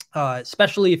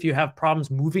 especially if you have problems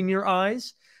moving your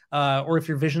eyes, or if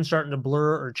your vision's starting to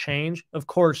blur or change, of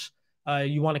course,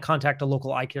 you want to contact a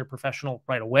local eye care professional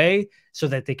right away so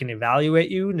that they can evaluate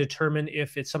you and determine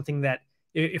if it's something that,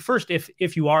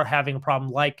 if you are having a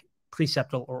problem like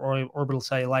preseptal or orbital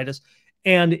cellulitis,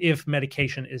 and if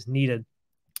medication is needed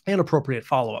and appropriate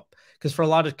follow-up. Because for a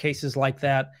lot of cases like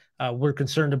that, we're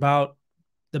concerned about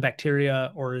the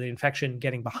bacteria or the infection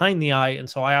getting behind the eye. And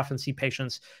so I often see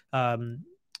patients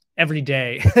every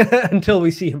day until we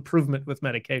see improvement with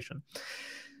medication.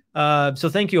 So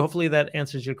thank you. Hopefully that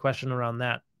answers your question around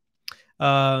that.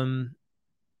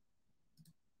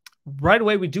 Right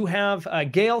away, we do have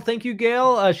Gail. Thank you,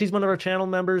 Gail. She's one of our channel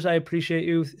members. I appreciate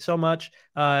you so much,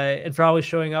 and for always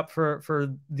showing up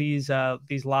for these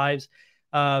lives.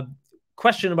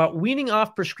 Question about weaning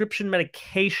off prescription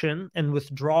medication and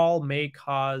withdrawal may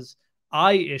cause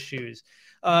eye issues.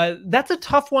 That's a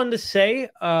tough one to say.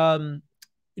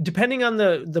 Depending on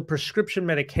the prescription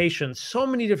medication, so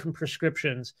many different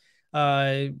prescriptions,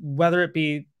 whether it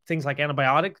be things like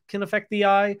antibiotics can affect the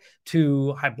eye,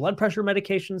 to high blood pressure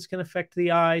medications can affect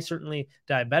the eye. Certainly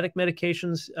diabetic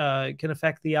medications can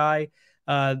affect the eye.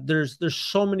 There's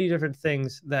so many different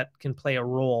things that can play a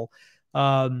role.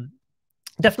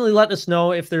 Definitely let us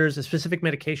know if there's a specific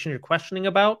medication you're questioning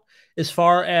about. As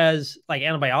far as like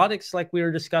antibiotics, like we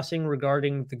were discussing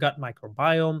regarding the gut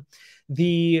microbiome,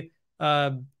 the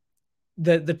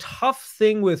tough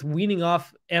thing with weaning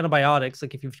off antibiotics,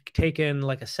 like if you've taken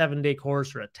like a 7-day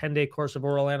course or a 10-day course of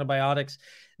oral antibiotics,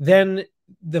 then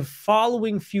the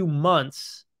following few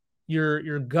months,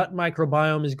 your gut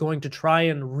microbiome is going to try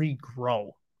and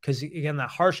regrow. Because again, the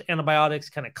harsh antibiotics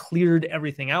kind of cleared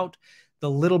everything out. The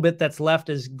little bit that's left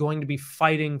is going to be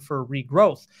fighting for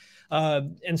regrowth.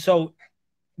 And so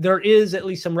there is at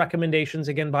least some recommendations,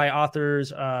 again, by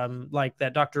authors like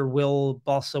that Dr. Will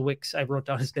Balsawicz. I wrote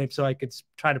down his name so I could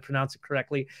try to pronounce it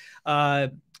correctly.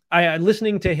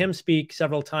 Listening to him speak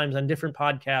several times on different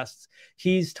podcasts,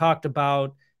 he's talked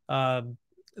about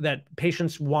that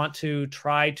patients want to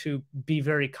try to be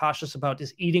very cautious about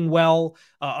just eating well,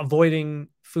 avoiding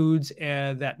foods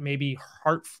that may be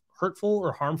hurtful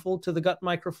or harmful to the gut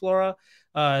microflora,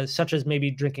 such as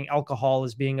maybe drinking alcohol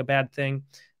as being a bad thing.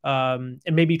 And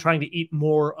maybe trying to eat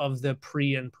more of the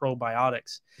pre and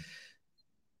probiotics.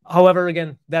 However,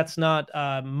 again, that's not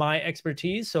my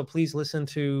expertise, so please listen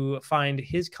to find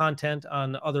his content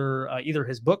on other either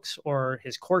his books or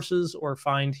his courses, or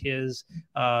find his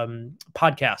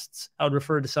podcasts. I would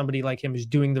refer to somebody like him who's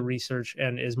doing the research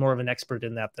and is more of an expert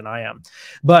in that than I am.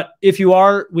 But if you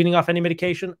are weaning off any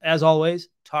medication, as always,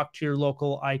 talk to your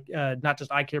local not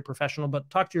just eye care professional, but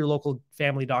talk to your local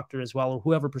family doctor as well, or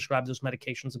whoever prescribes those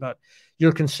medications about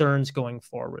your concerns going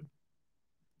forward.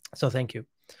 So thank you.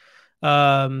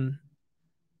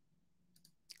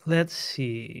 Let's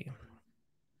see.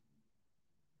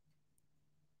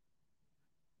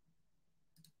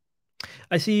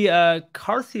 I see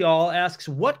Carthial asks,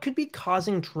 what could be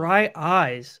causing dry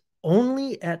eyes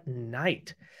only at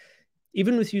night,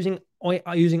 even with using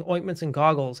ointments and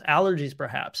goggles, allergies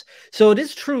perhaps? So it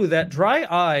is true that dry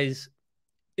eyes,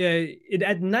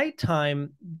 at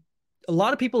nighttime, a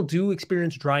lot of people do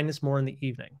experience dryness more in the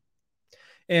evening.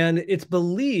 And it's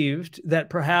believed that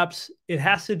perhaps it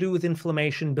has to do with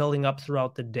inflammation building up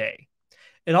throughout the day.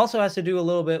 It also has to do a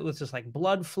little bit with just like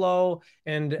blood flow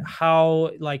and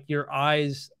how like your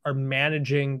eyes are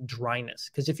managing dryness.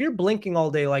 Because if you're blinking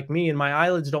all day like me and my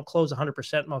eyelids don't close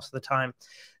 100% most of the time,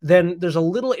 then there's a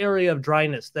little area of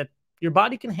dryness that your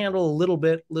body can handle a little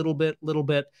bit.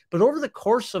 But over the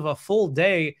course of a full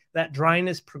day, that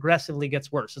dryness progressively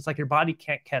gets worse. It's like your body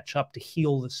can't catch up to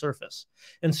heal the surface.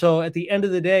 And so at the end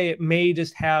of the day, it may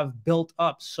just have built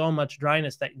up so much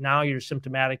dryness that now you're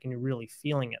symptomatic and you're really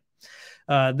feeling it.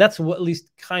 That's what, at least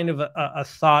kind of a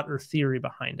thought or theory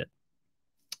behind it.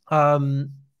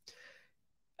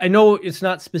 I know it's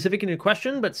not specific in your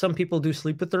question, but some people do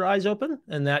sleep with their eyes open,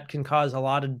 and that can cause a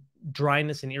lot of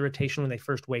dryness and irritation when they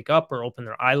first wake up or open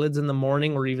their eyelids in the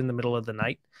morning or even the middle of the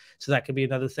night. So that could be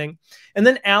another thing. And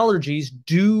then allergies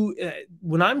do,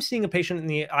 when I'm seeing a patient in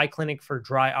the eye clinic for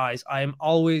dry eyes, I am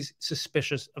always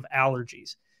suspicious of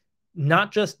allergies.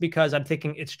 Not just because I'm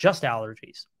thinking it's just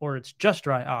allergies or it's just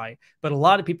dry eye, but a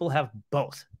lot of people have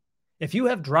both. If you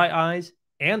have dry eyes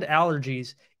and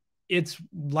allergies, it's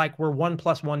like where 1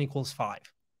 + 1 = 5.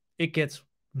 It gets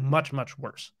much, much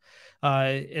worse.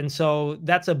 And so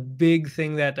that's a big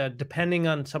thing that depending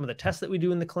on some of the tests that we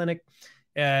do in the clinic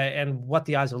and what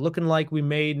the eyes are looking like, we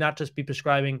may not just be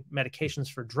prescribing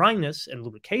medications for dryness and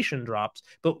lubrication drops,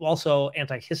 but also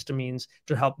antihistamines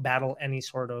to help battle any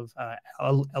sort of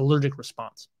allergic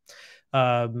response.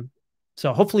 So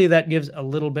hopefully that gives a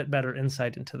little bit better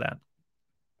insight into that.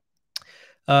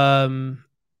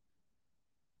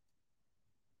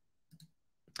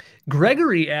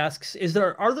 Gregory asks,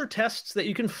 are there tests that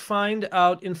you can find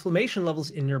out inflammation levels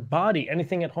in your body?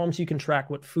 Anything at home so you can track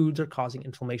what foods are causing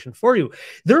inflammation for you?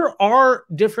 There are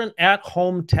different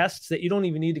at-home tests that you don't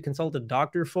even need to consult a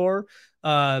doctor for.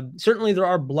 Certainly there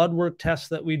are blood work tests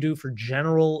that we do for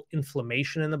general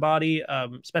inflammation in the body,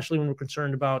 especially when we're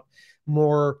concerned about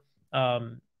more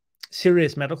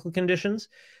serious medical conditions.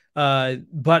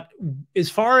 But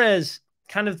as far as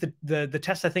kind of the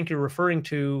tests I think you're referring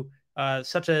to,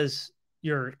 such as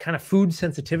your kind of food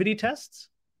sensitivity tests,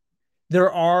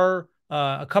 there are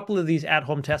a couple of these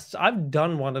at-home tests. I've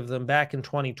done one of them back in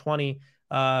 2020,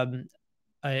 and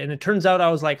it turns out I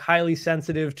was like highly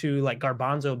sensitive to like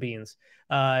garbanzo beans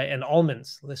and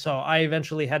almonds. So I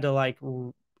eventually had to like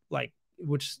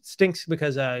which stinks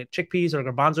because chickpeas or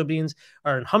garbanzo beans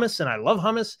are in hummus, and I love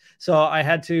hummus. So I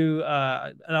had to,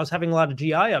 and I was having a lot of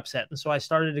GI upset, and so I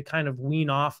started to kind of wean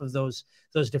off of those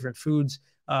different foods.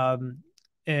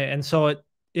 And so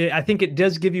I think it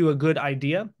does give you a good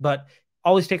idea, but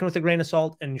always take it with a grain of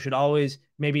salt. And you should always,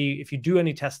 maybe if you do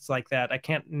any tests like that, I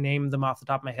can't name them off the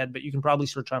top of my head, but you can probably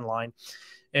search online.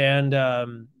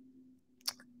 And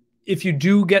if you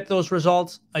do get those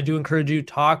results, I do encourage you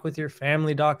to talk with your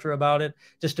family doctor about it,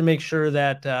 just to make sure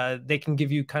that they can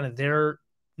give you kind of their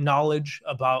knowledge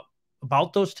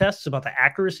about those tests, about the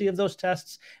accuracy of those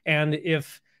tests, and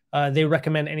if they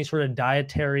recommend any sort of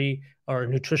dietary or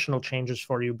nutritional changes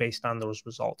for you based on those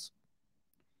results.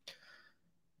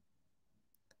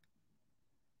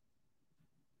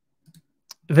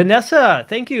 Vanessa,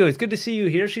 thank you. It's good to see you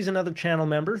here. She's another channel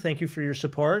member. Thank you for your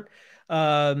support.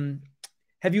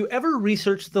 Have you ever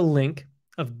researched the link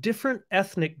of different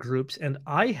ethnic groups and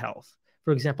eye health?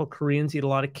 For example, Koreans eat a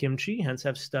lot of kimchi, hence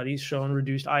have studies shown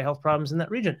reduced eye health problems in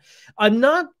that region.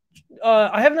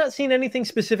 I have not seen anything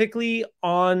specifically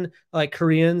on like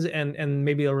Koreans and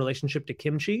maybe a relationship to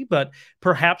kimchi, but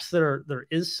perhaps there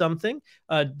is something.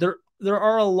 There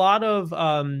are a lot of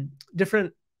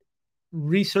different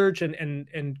research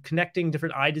and connecting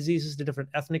different eye diseases to different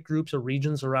ethnic groups or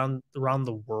regions around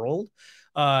the world.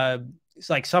 It's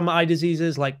like some eye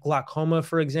diseases, like glaucoma,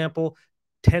 for example,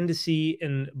 tend to see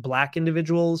in Black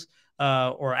individuals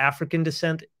or African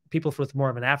descent. People with more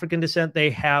of an African descent, they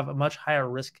have a much higher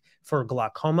risk for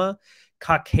glaucoma.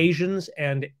 Caucasians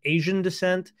and Asian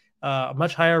descent, a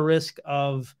much higher risk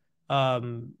of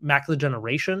macular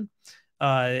degeneration.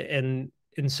 And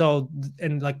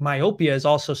like myopia is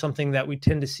also something that we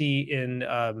tend to see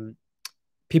in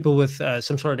people with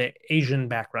some sort of Asian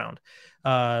background,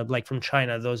 like from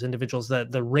China. Those individuals,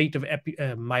 the rate of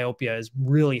myopia is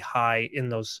really high in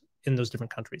those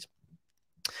different countries.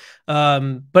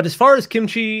 But as far as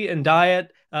kimchi and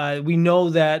diet, We know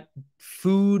that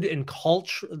food and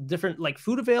culture, different like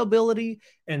food availability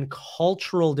and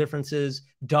cultural differences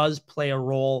does play a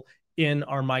role in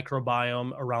our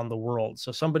microbiome around the world.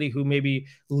 So somebody who maybe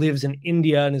lives in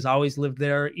India and has always lived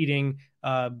there, eating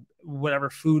whatever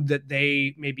food that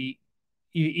they maybe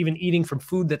even eating from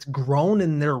food that's grown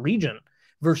in their region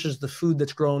versus the food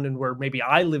that's grown in where maybe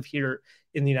I live here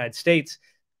in the United States,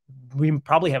 we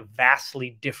probably have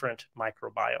vastly different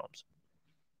microbiomes.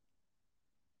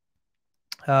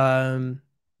 And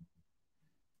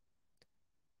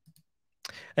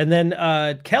then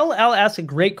Kel Al asks a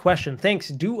great question. Thanks.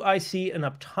 Do I see an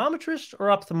optometrist or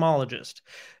ophthalmologist?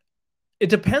 It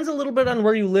depends a little bit on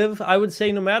where you live. I would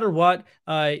say no matter what,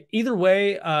 either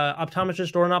way,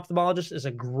 optometrist or an ophthalmologist is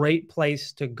a great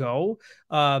place to go.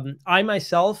 I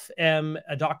myself am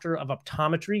a doctor of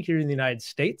optometry here in the United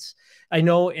States. I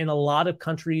know in a lot of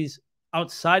countries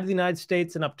outside of the United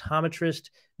States, an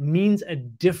optometrist means a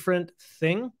different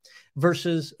thing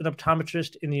versus an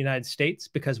optometrist in the United States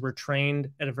because we're trained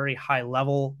at a very high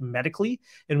level medically,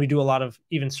 and we do a lot of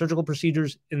even surgical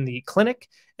procedures in the clinic,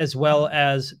 as well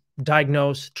as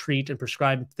diagnose, treat, and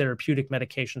prescribe therapeutic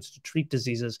medications to treat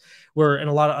diseases, where in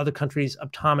a lot of other countries,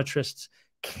 optometrists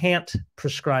can't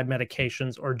prescribe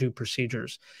medications or do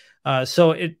procedures.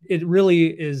 So it really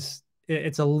is,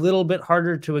 it's a little bit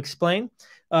harder to explain.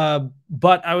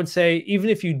 But I would say even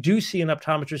if you do see an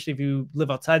optometrist, if you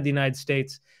live outside the United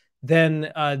States,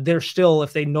 then they're still,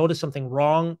 if they notice something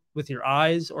wrong with your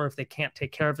eyes or if they can't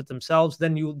take care of it themselves,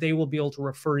 then they will be able to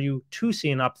refer you to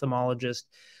see an ophthalmologist.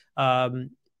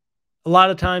 A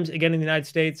lot of times, again, in the United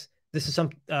States, this is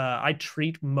I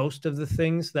treat most of the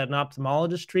things that an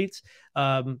ophthalmologist treats,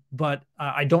 but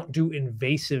I don't do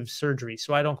invasive surgery.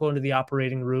 So I don't go into the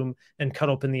operating room and cut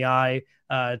open the eye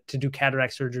to do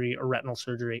cataract surgery or retinal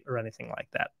surgery or anything like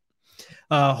that.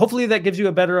 Hopefully that gives you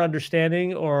a better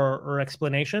understanding or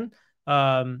explanation.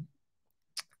 But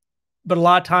a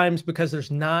lot of times, because there's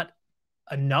not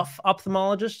enough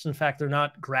ophthalmologists, in fact, they're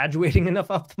not graduating enough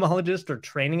ophthalmologists or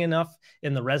training enough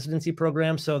in the residency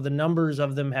program. So the numbers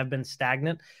of them have been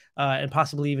stagnant and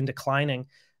possibly even declining.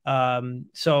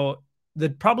 So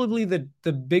probably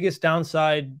the biggest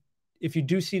downside, if you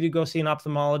do go see an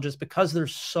ophthalmologist, because they're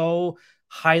so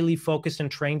highly focused and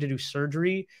trained to do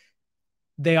surgery,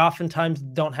 they oftentimes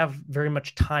don't have very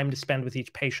much time to spend with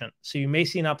each patient. So you may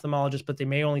see an ophthalmologist, but they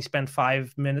may only spend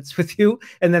 5 minutes with you,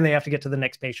 and then they have to get to the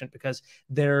next patient because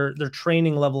their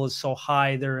training level is so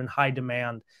high, they're in high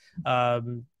demand.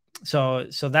 So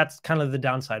that's kind of the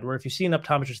downside, where if you see an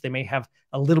optometrist, they may have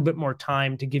a little bit more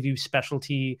time to give you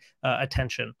specialty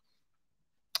attention.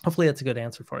 Hopefully that's a good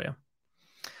answer for you.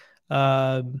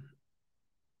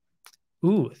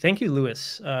 Ooh, thank you,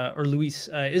 Luis.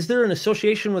 Is there an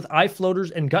association with eye floaters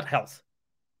and gut health?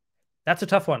 That's a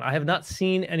tough one. I have not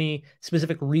seen any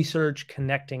specific research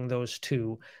connecting those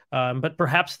two, but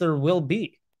perhaps there will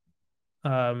be.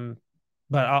 But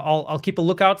I'll keep a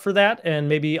lookout for that, and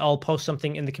maybe I'll post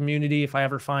something in the community if I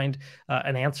ever find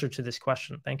an answer to this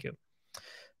question. Thank you.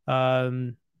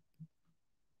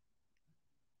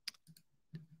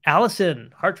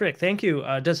 Allison Hartrick, thank you.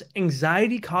 Does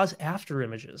anxiety cause after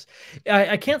images?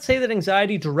 I can't say that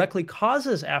anxiety directly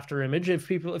causes after image. If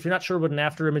you're not sure what an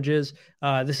after image is,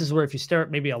 this is where if you stare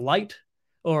at maybe a light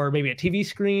or maybe a TV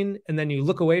screen, and then you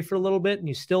look away for a little bit and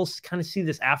you still kind of see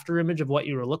this after image of what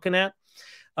you were looking at.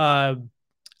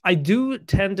 I do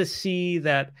tend to see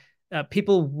that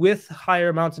people with higher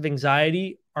amounts of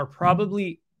anxiety are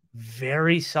probably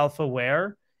very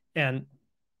self-aware and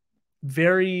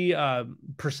very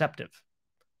perceptive.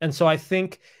 And so I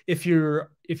think if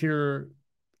you're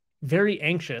very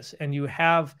anxious and you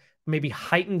have maybe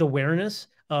heightened awareness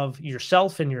of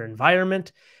yourself and your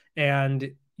environment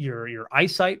and your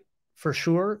eyesight for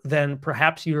sure, then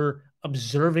perhaps you're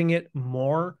observing it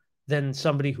more than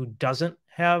somebody who doesn't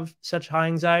have such high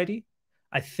anxiety.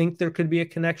 I think there could be a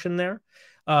connection there.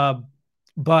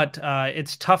 But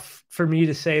it's tough for me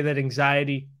to say that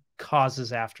anxiety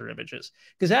causes after images,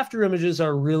 because after images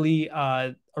are really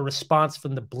a response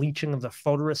from the bleaching of the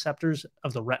photoreceptors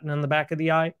of the retina in the back of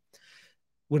the eye.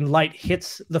 When light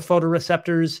hits the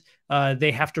photoreceptors,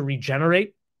 they have to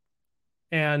regenerate.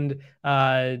 And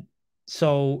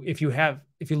so if you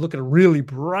look at a really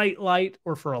bright light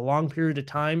or for a long period of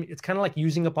time, it's kind of like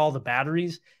using up all the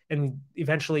batteries, and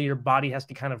eventually your body has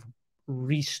to kind of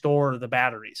restore the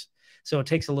batteries. So it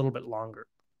takes a little bit longer.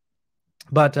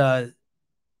 But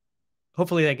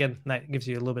hopefully, again, that gives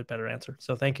you a little bit better answer.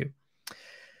 So thank you.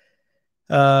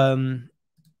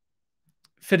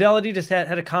 Fidelity just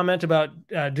had a comment about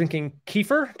drinking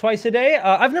kefir twice a day.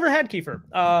 I've never had kefir.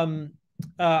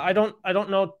 I don't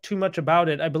know too much about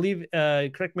it. I believe,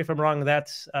 correct me if I'm wrong,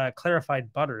 that's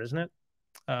clarified butter, isn't it?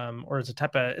 Or it's a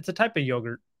type of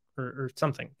yogurt or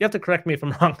something. You have to correct me if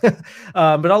I'm wrong,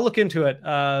 but I'll look into it.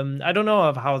 I don't know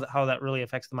of how that really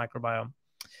affects the microbiome.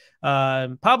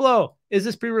 Pablo, is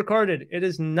this pre-recorded? It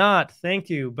is not. Thank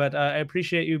you, but I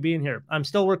appreciate you being here. I'm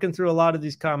still working through a lot of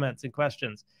these comments and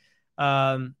questions.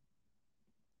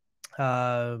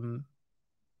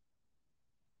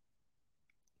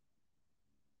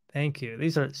 Thank you.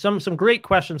 These are some great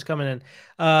questions coming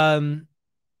in.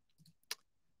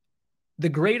 The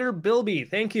Greater Bilby,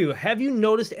 thank you. Have you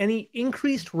noticed any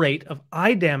increased rate of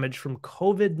eye damage from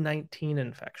COVID-19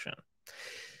 infection?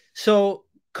 So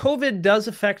COVID does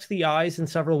affect the eyes in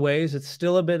several ways. It's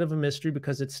still a bit of a mystery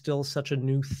because it's still such a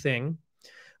new thing.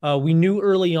 We knew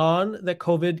early on that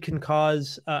COVID can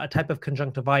cause a type of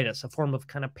conjunctivitis, a form of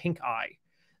kind of pink eye.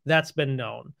 That's been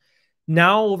known.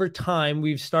 Now, over time,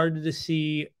 we've started to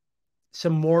see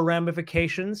some more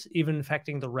ramifications, even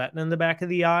affecting the retina in the back of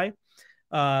the eye.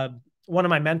 One of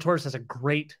my mentors has a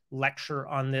great lecture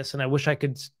on this, and I wish I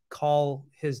could call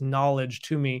his knowledge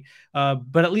to me.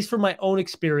 But at least from my own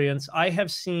experience, I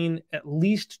have seen at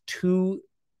least 2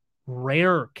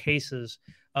 rare cases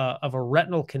of a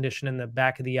retinal condition in the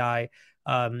back of the eye,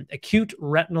 acute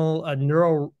retinal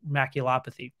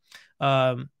neuromaculopathy.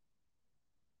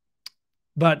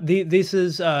 But this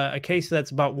is a case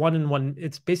that's about 1 in 1.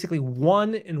 It's basically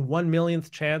 1 in 1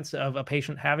 millionth chance of a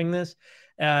patient having this.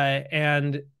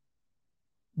 And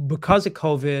because of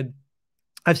COVID,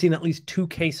 I've seen at least 2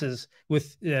 cases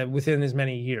within as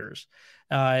many years.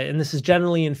 And this is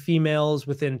generally in females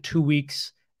within 2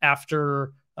 weeks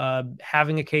after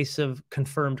having a case of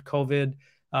confirmed COVID,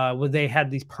 where they had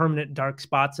these permanent dark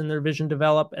spots in their vision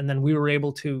develop. And then we were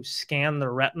able to scan the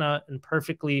retina and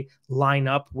perfectly line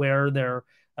up where their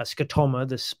scotoma,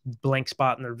 this blank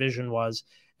spot in their vision, was,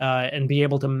 and be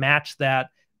able to match that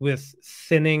with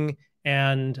thinning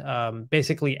and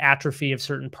basically atrophy of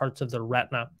certain parts of the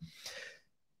retina.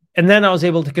 And then I was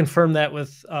able to confirm that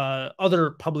with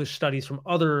other published studies from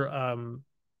other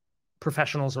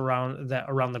professionals around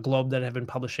the globe that have been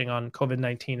publishing on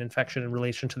COVID-19 infection in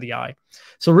relation to the eye.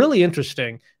 So really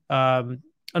interesting.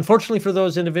 Unfortunately for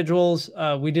those individuals,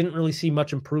 we didn't really see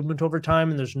much improvement over time,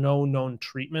 and there's no known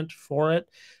treatment for it.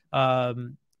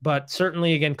 But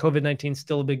certainly, again, COVID-19 is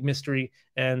still a big mystery,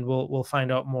 and we'll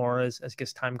find out more as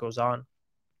time goes on.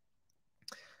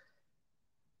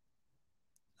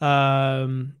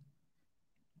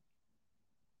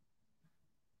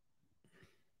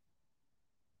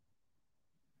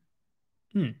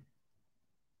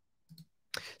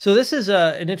 So this is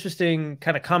an interesting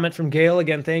kind of comment from Gail.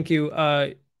 Again, thank you.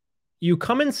 You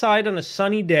come inside on a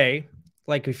sunny day,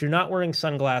 like if you're not wearing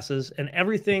sunglasses, and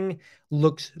everything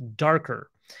looks darker.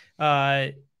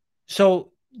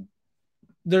 So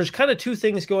there's kind of 2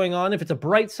 things going on. If it's a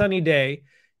bright sunny day,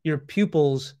 your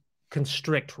pupils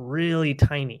constrict really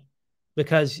tiny,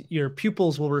 because your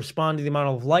pupils will respond to the amount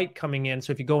of light coming in.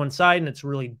 So if you go inside and it's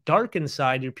really dark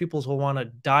inside, your pupils will want to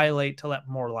dilate to let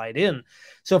more light in.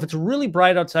 So if it's really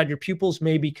bright outside, your pupils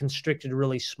may be constricted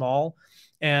really small.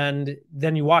 And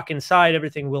then you walk inside,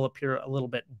 everything will appear a little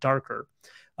bit darker.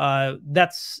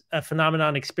 That's a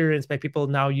phenomenon experienced by people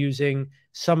now using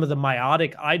some of the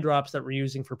miotic eye drops that we're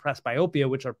using for presbyopia,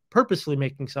 which are purposely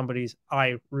making somebody's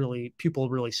pupil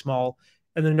really small.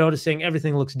 And they're noticing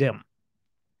everything looks dim.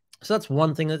 So that's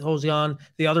one thing that goes on.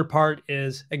 The other part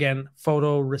is, again,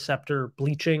 photoreceptor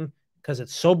bleaching. Because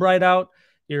it's so bright out,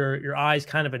 your eyes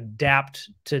kind of adapt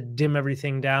to dim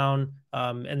everything down,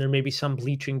 and there may be some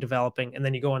bleaching developing. And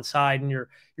then you go inside, and your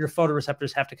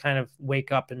photoreceptors have to kind of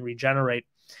wake up and regenerate.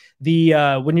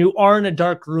 When you are in a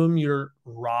dark room, your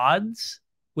rods,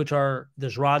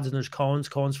 there's rods and there's cones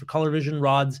for color vision,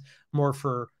 rods more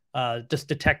for just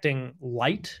detecting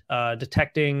light,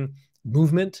 detecting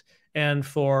movement, and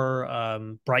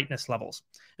for brightness levels.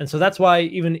 And so that's why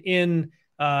even in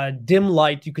dim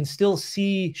light, you can still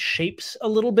see shapes a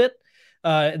little bit.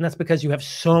 And that's because you have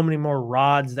so many more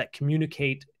rods that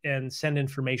communicate and send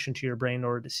information to your brain in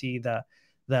order to see the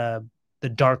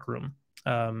dark room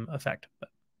effect.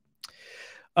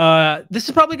 This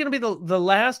is probably going to be the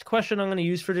last question I'm going to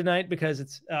use for tonight, because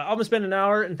it's almost been an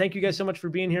hour, and thank you guys so much for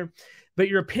being here. But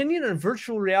your opinion on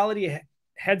virtual reality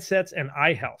headsets and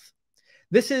eye health.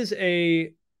 This is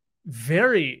a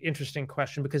very interesting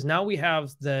question, because now we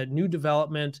have the new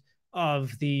development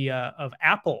of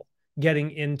Apple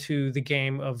getting into the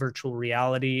game of virtual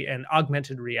reality and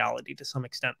augmented reality to some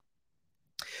extent.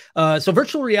 So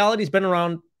virtual reality has been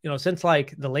around, since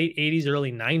like the late 80s,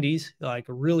 early 90s. Like,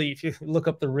 really, if you look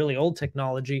up the really old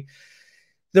technology,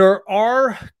 There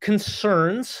are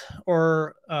concerns,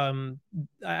 or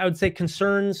I would say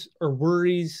concerns or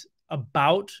worries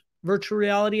about virtual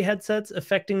reality headsets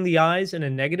affecting the eyes in a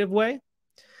negative way.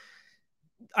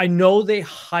 I know they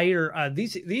hire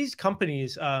these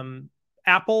companies,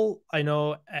 Apple, I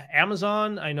know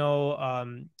Amazon, I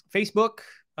know Facebook,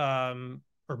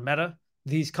 or Meta.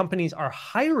 These companies are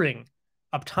hiring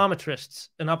optometrists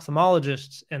and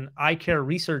ophthalmologists and eye care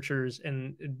researchers,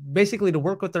 and basically to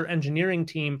work with their engineering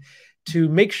team to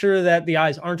make sure that the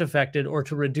eyes aren't affected or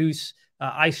to reduce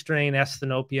eye strain,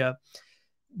 asthenopia.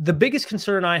 The biggest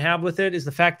concern I have with it is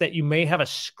the fact that you may have a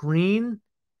screen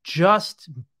just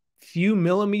few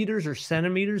millimeters or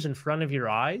centimeters in front of your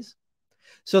eyes.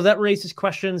 So that raises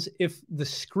questions if the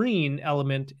screen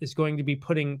element is going to be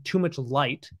putting too much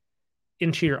light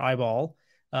into your eyeball.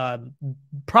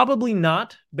 Probably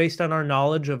not, based on our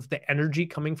knowledge of the energy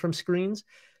coming from screens.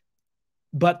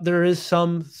 But there is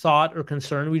some thought or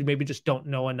concern. We maybe just don't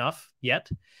know enough yet.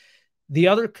 The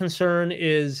other concern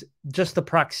is just the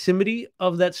proximity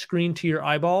of that screen to your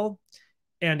eyeball.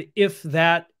 And if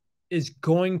that is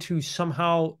going to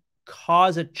somehow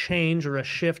cause a change or a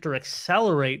shift or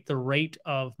accelerate the rate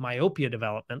of myopia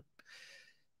development.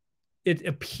 It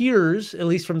appears, at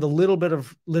least from the little bit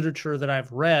of literature that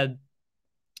I've read,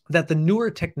 that the newer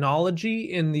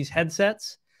technology in these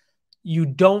headsets, you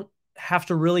don't have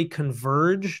to really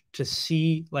converge to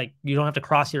see, like, you don't have to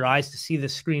cross your eyes to see the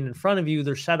screen in front of you.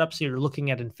 They're set up so you're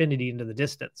looking at infinity into the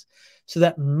distance. So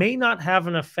that may not have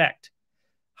an effect.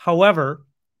 However,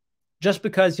 just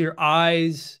because your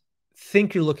eyes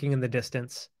think you're looking in the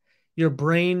distance, your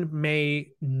brain may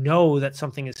know that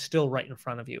something is still right in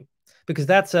front of you, because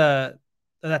that's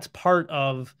part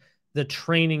of the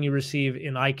training you receive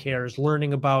in eye care, is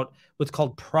learning about what's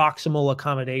called proximal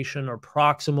accommodation or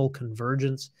proximal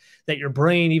convergence, that your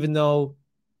brain, even though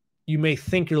you may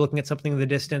think you're looking at something in the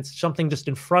distance, something just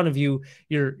in front of you,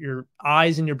 your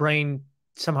eyes and your brain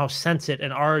somehow sense it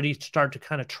and already start to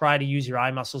kind of try to use your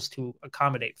eye muscles to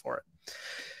accommodate for it.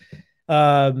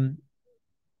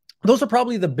 Those are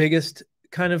probably the biggest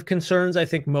kind of concerns I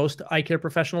think most eye care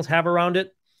professionals have around it.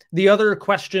 The other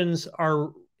questions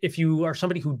are, if you are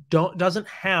somebody who doesn't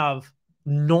have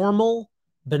normal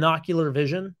binocular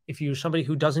vision, if you're somebody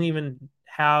who doesn't even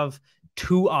have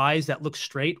two eyes that look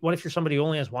straight, what if you're somebody who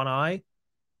only has one eye?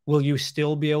 Will you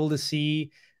still be able to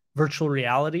see virtual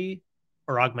reality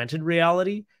or augmented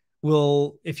reality?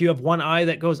 If you have one eye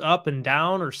that goes up and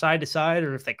down or side to side,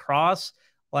 or if they cross,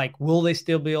 like, will they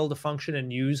still be able to function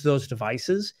and use those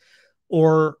devices?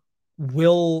 Or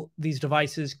will these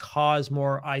devices cause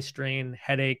more eye strain,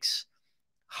 headaches?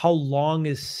 How long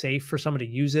is safe for somebody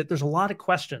to use it? There's a lot of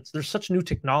questions. There's such new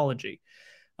technology.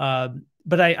 But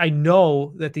I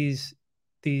know that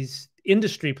these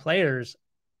industry players,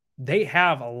 they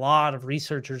have a lot of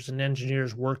researchers and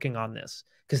engineers working on this,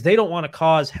 because they don't want to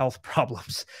cause health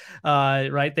problems,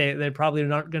 right? They probably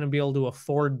aren't going to be able to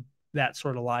afford that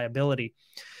sort of liability.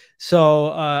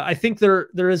 So I think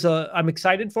I'm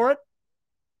excited for it.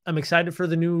 I'm excited for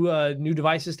the new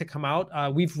devices to come out.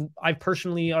 I've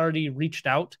personally already reached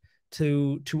out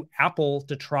to Apple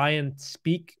to try and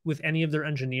speak with any of their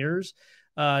engineers,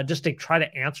 just to try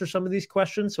to answer some of these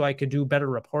questions so I could do better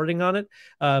reporting on it.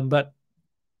 But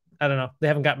I don't know. They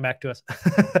haven't gotten back to us,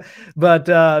 but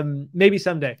maybe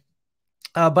someday.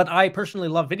 But I personally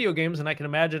love video games, and I can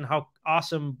imagine how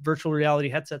awesome virtual reality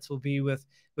headsets will be with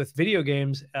video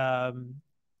games.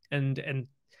 And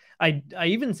I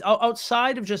even,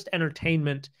 outside of just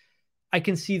entertainment, I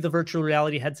can see the virtual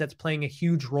reality headsets playing a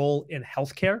huge role in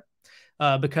healthcare,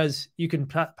 because you can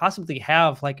possibly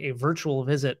have like a virtual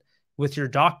visit with your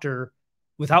doctor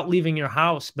without leaving your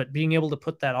house, but being able to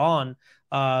put that on.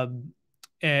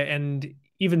 And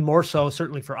even more so,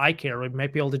 certainly for eye care, we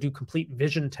might be able to do complete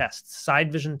vision tests,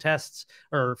 side vision tests,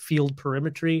 or field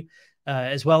perimetry,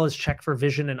 as well as check for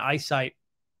vision and eyesight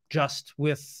just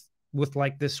with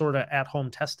like this sort of at-home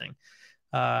testing.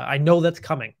 I know that's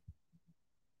coming.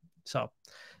 So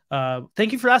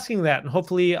thank you for asking that. And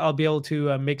hopefully I'll be able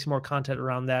to make some more content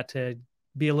around that to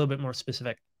be a little bit more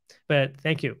specific. But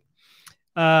thank you.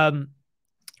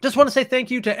 Just want to say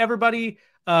thank you to everybody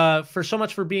for so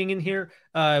much for being in here.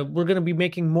 We're going to be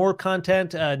making more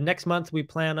content. Next month, we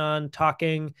plan on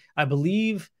talking, I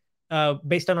believe,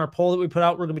 based on our poll that we put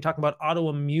out, we're going to be talking about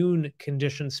autoimmune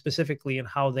conditions specifically and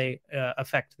how they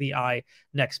affect the eye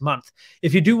next month.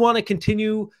 If you do want to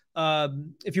continue,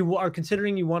 if you are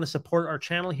considering you want to support our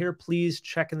channel here, please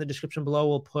check in the description below.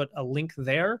 We'll put a link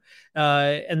there.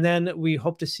 And then we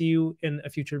hope to see you in a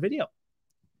future video.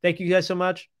 Thank you guys so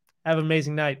much. Have an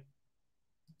amazing night.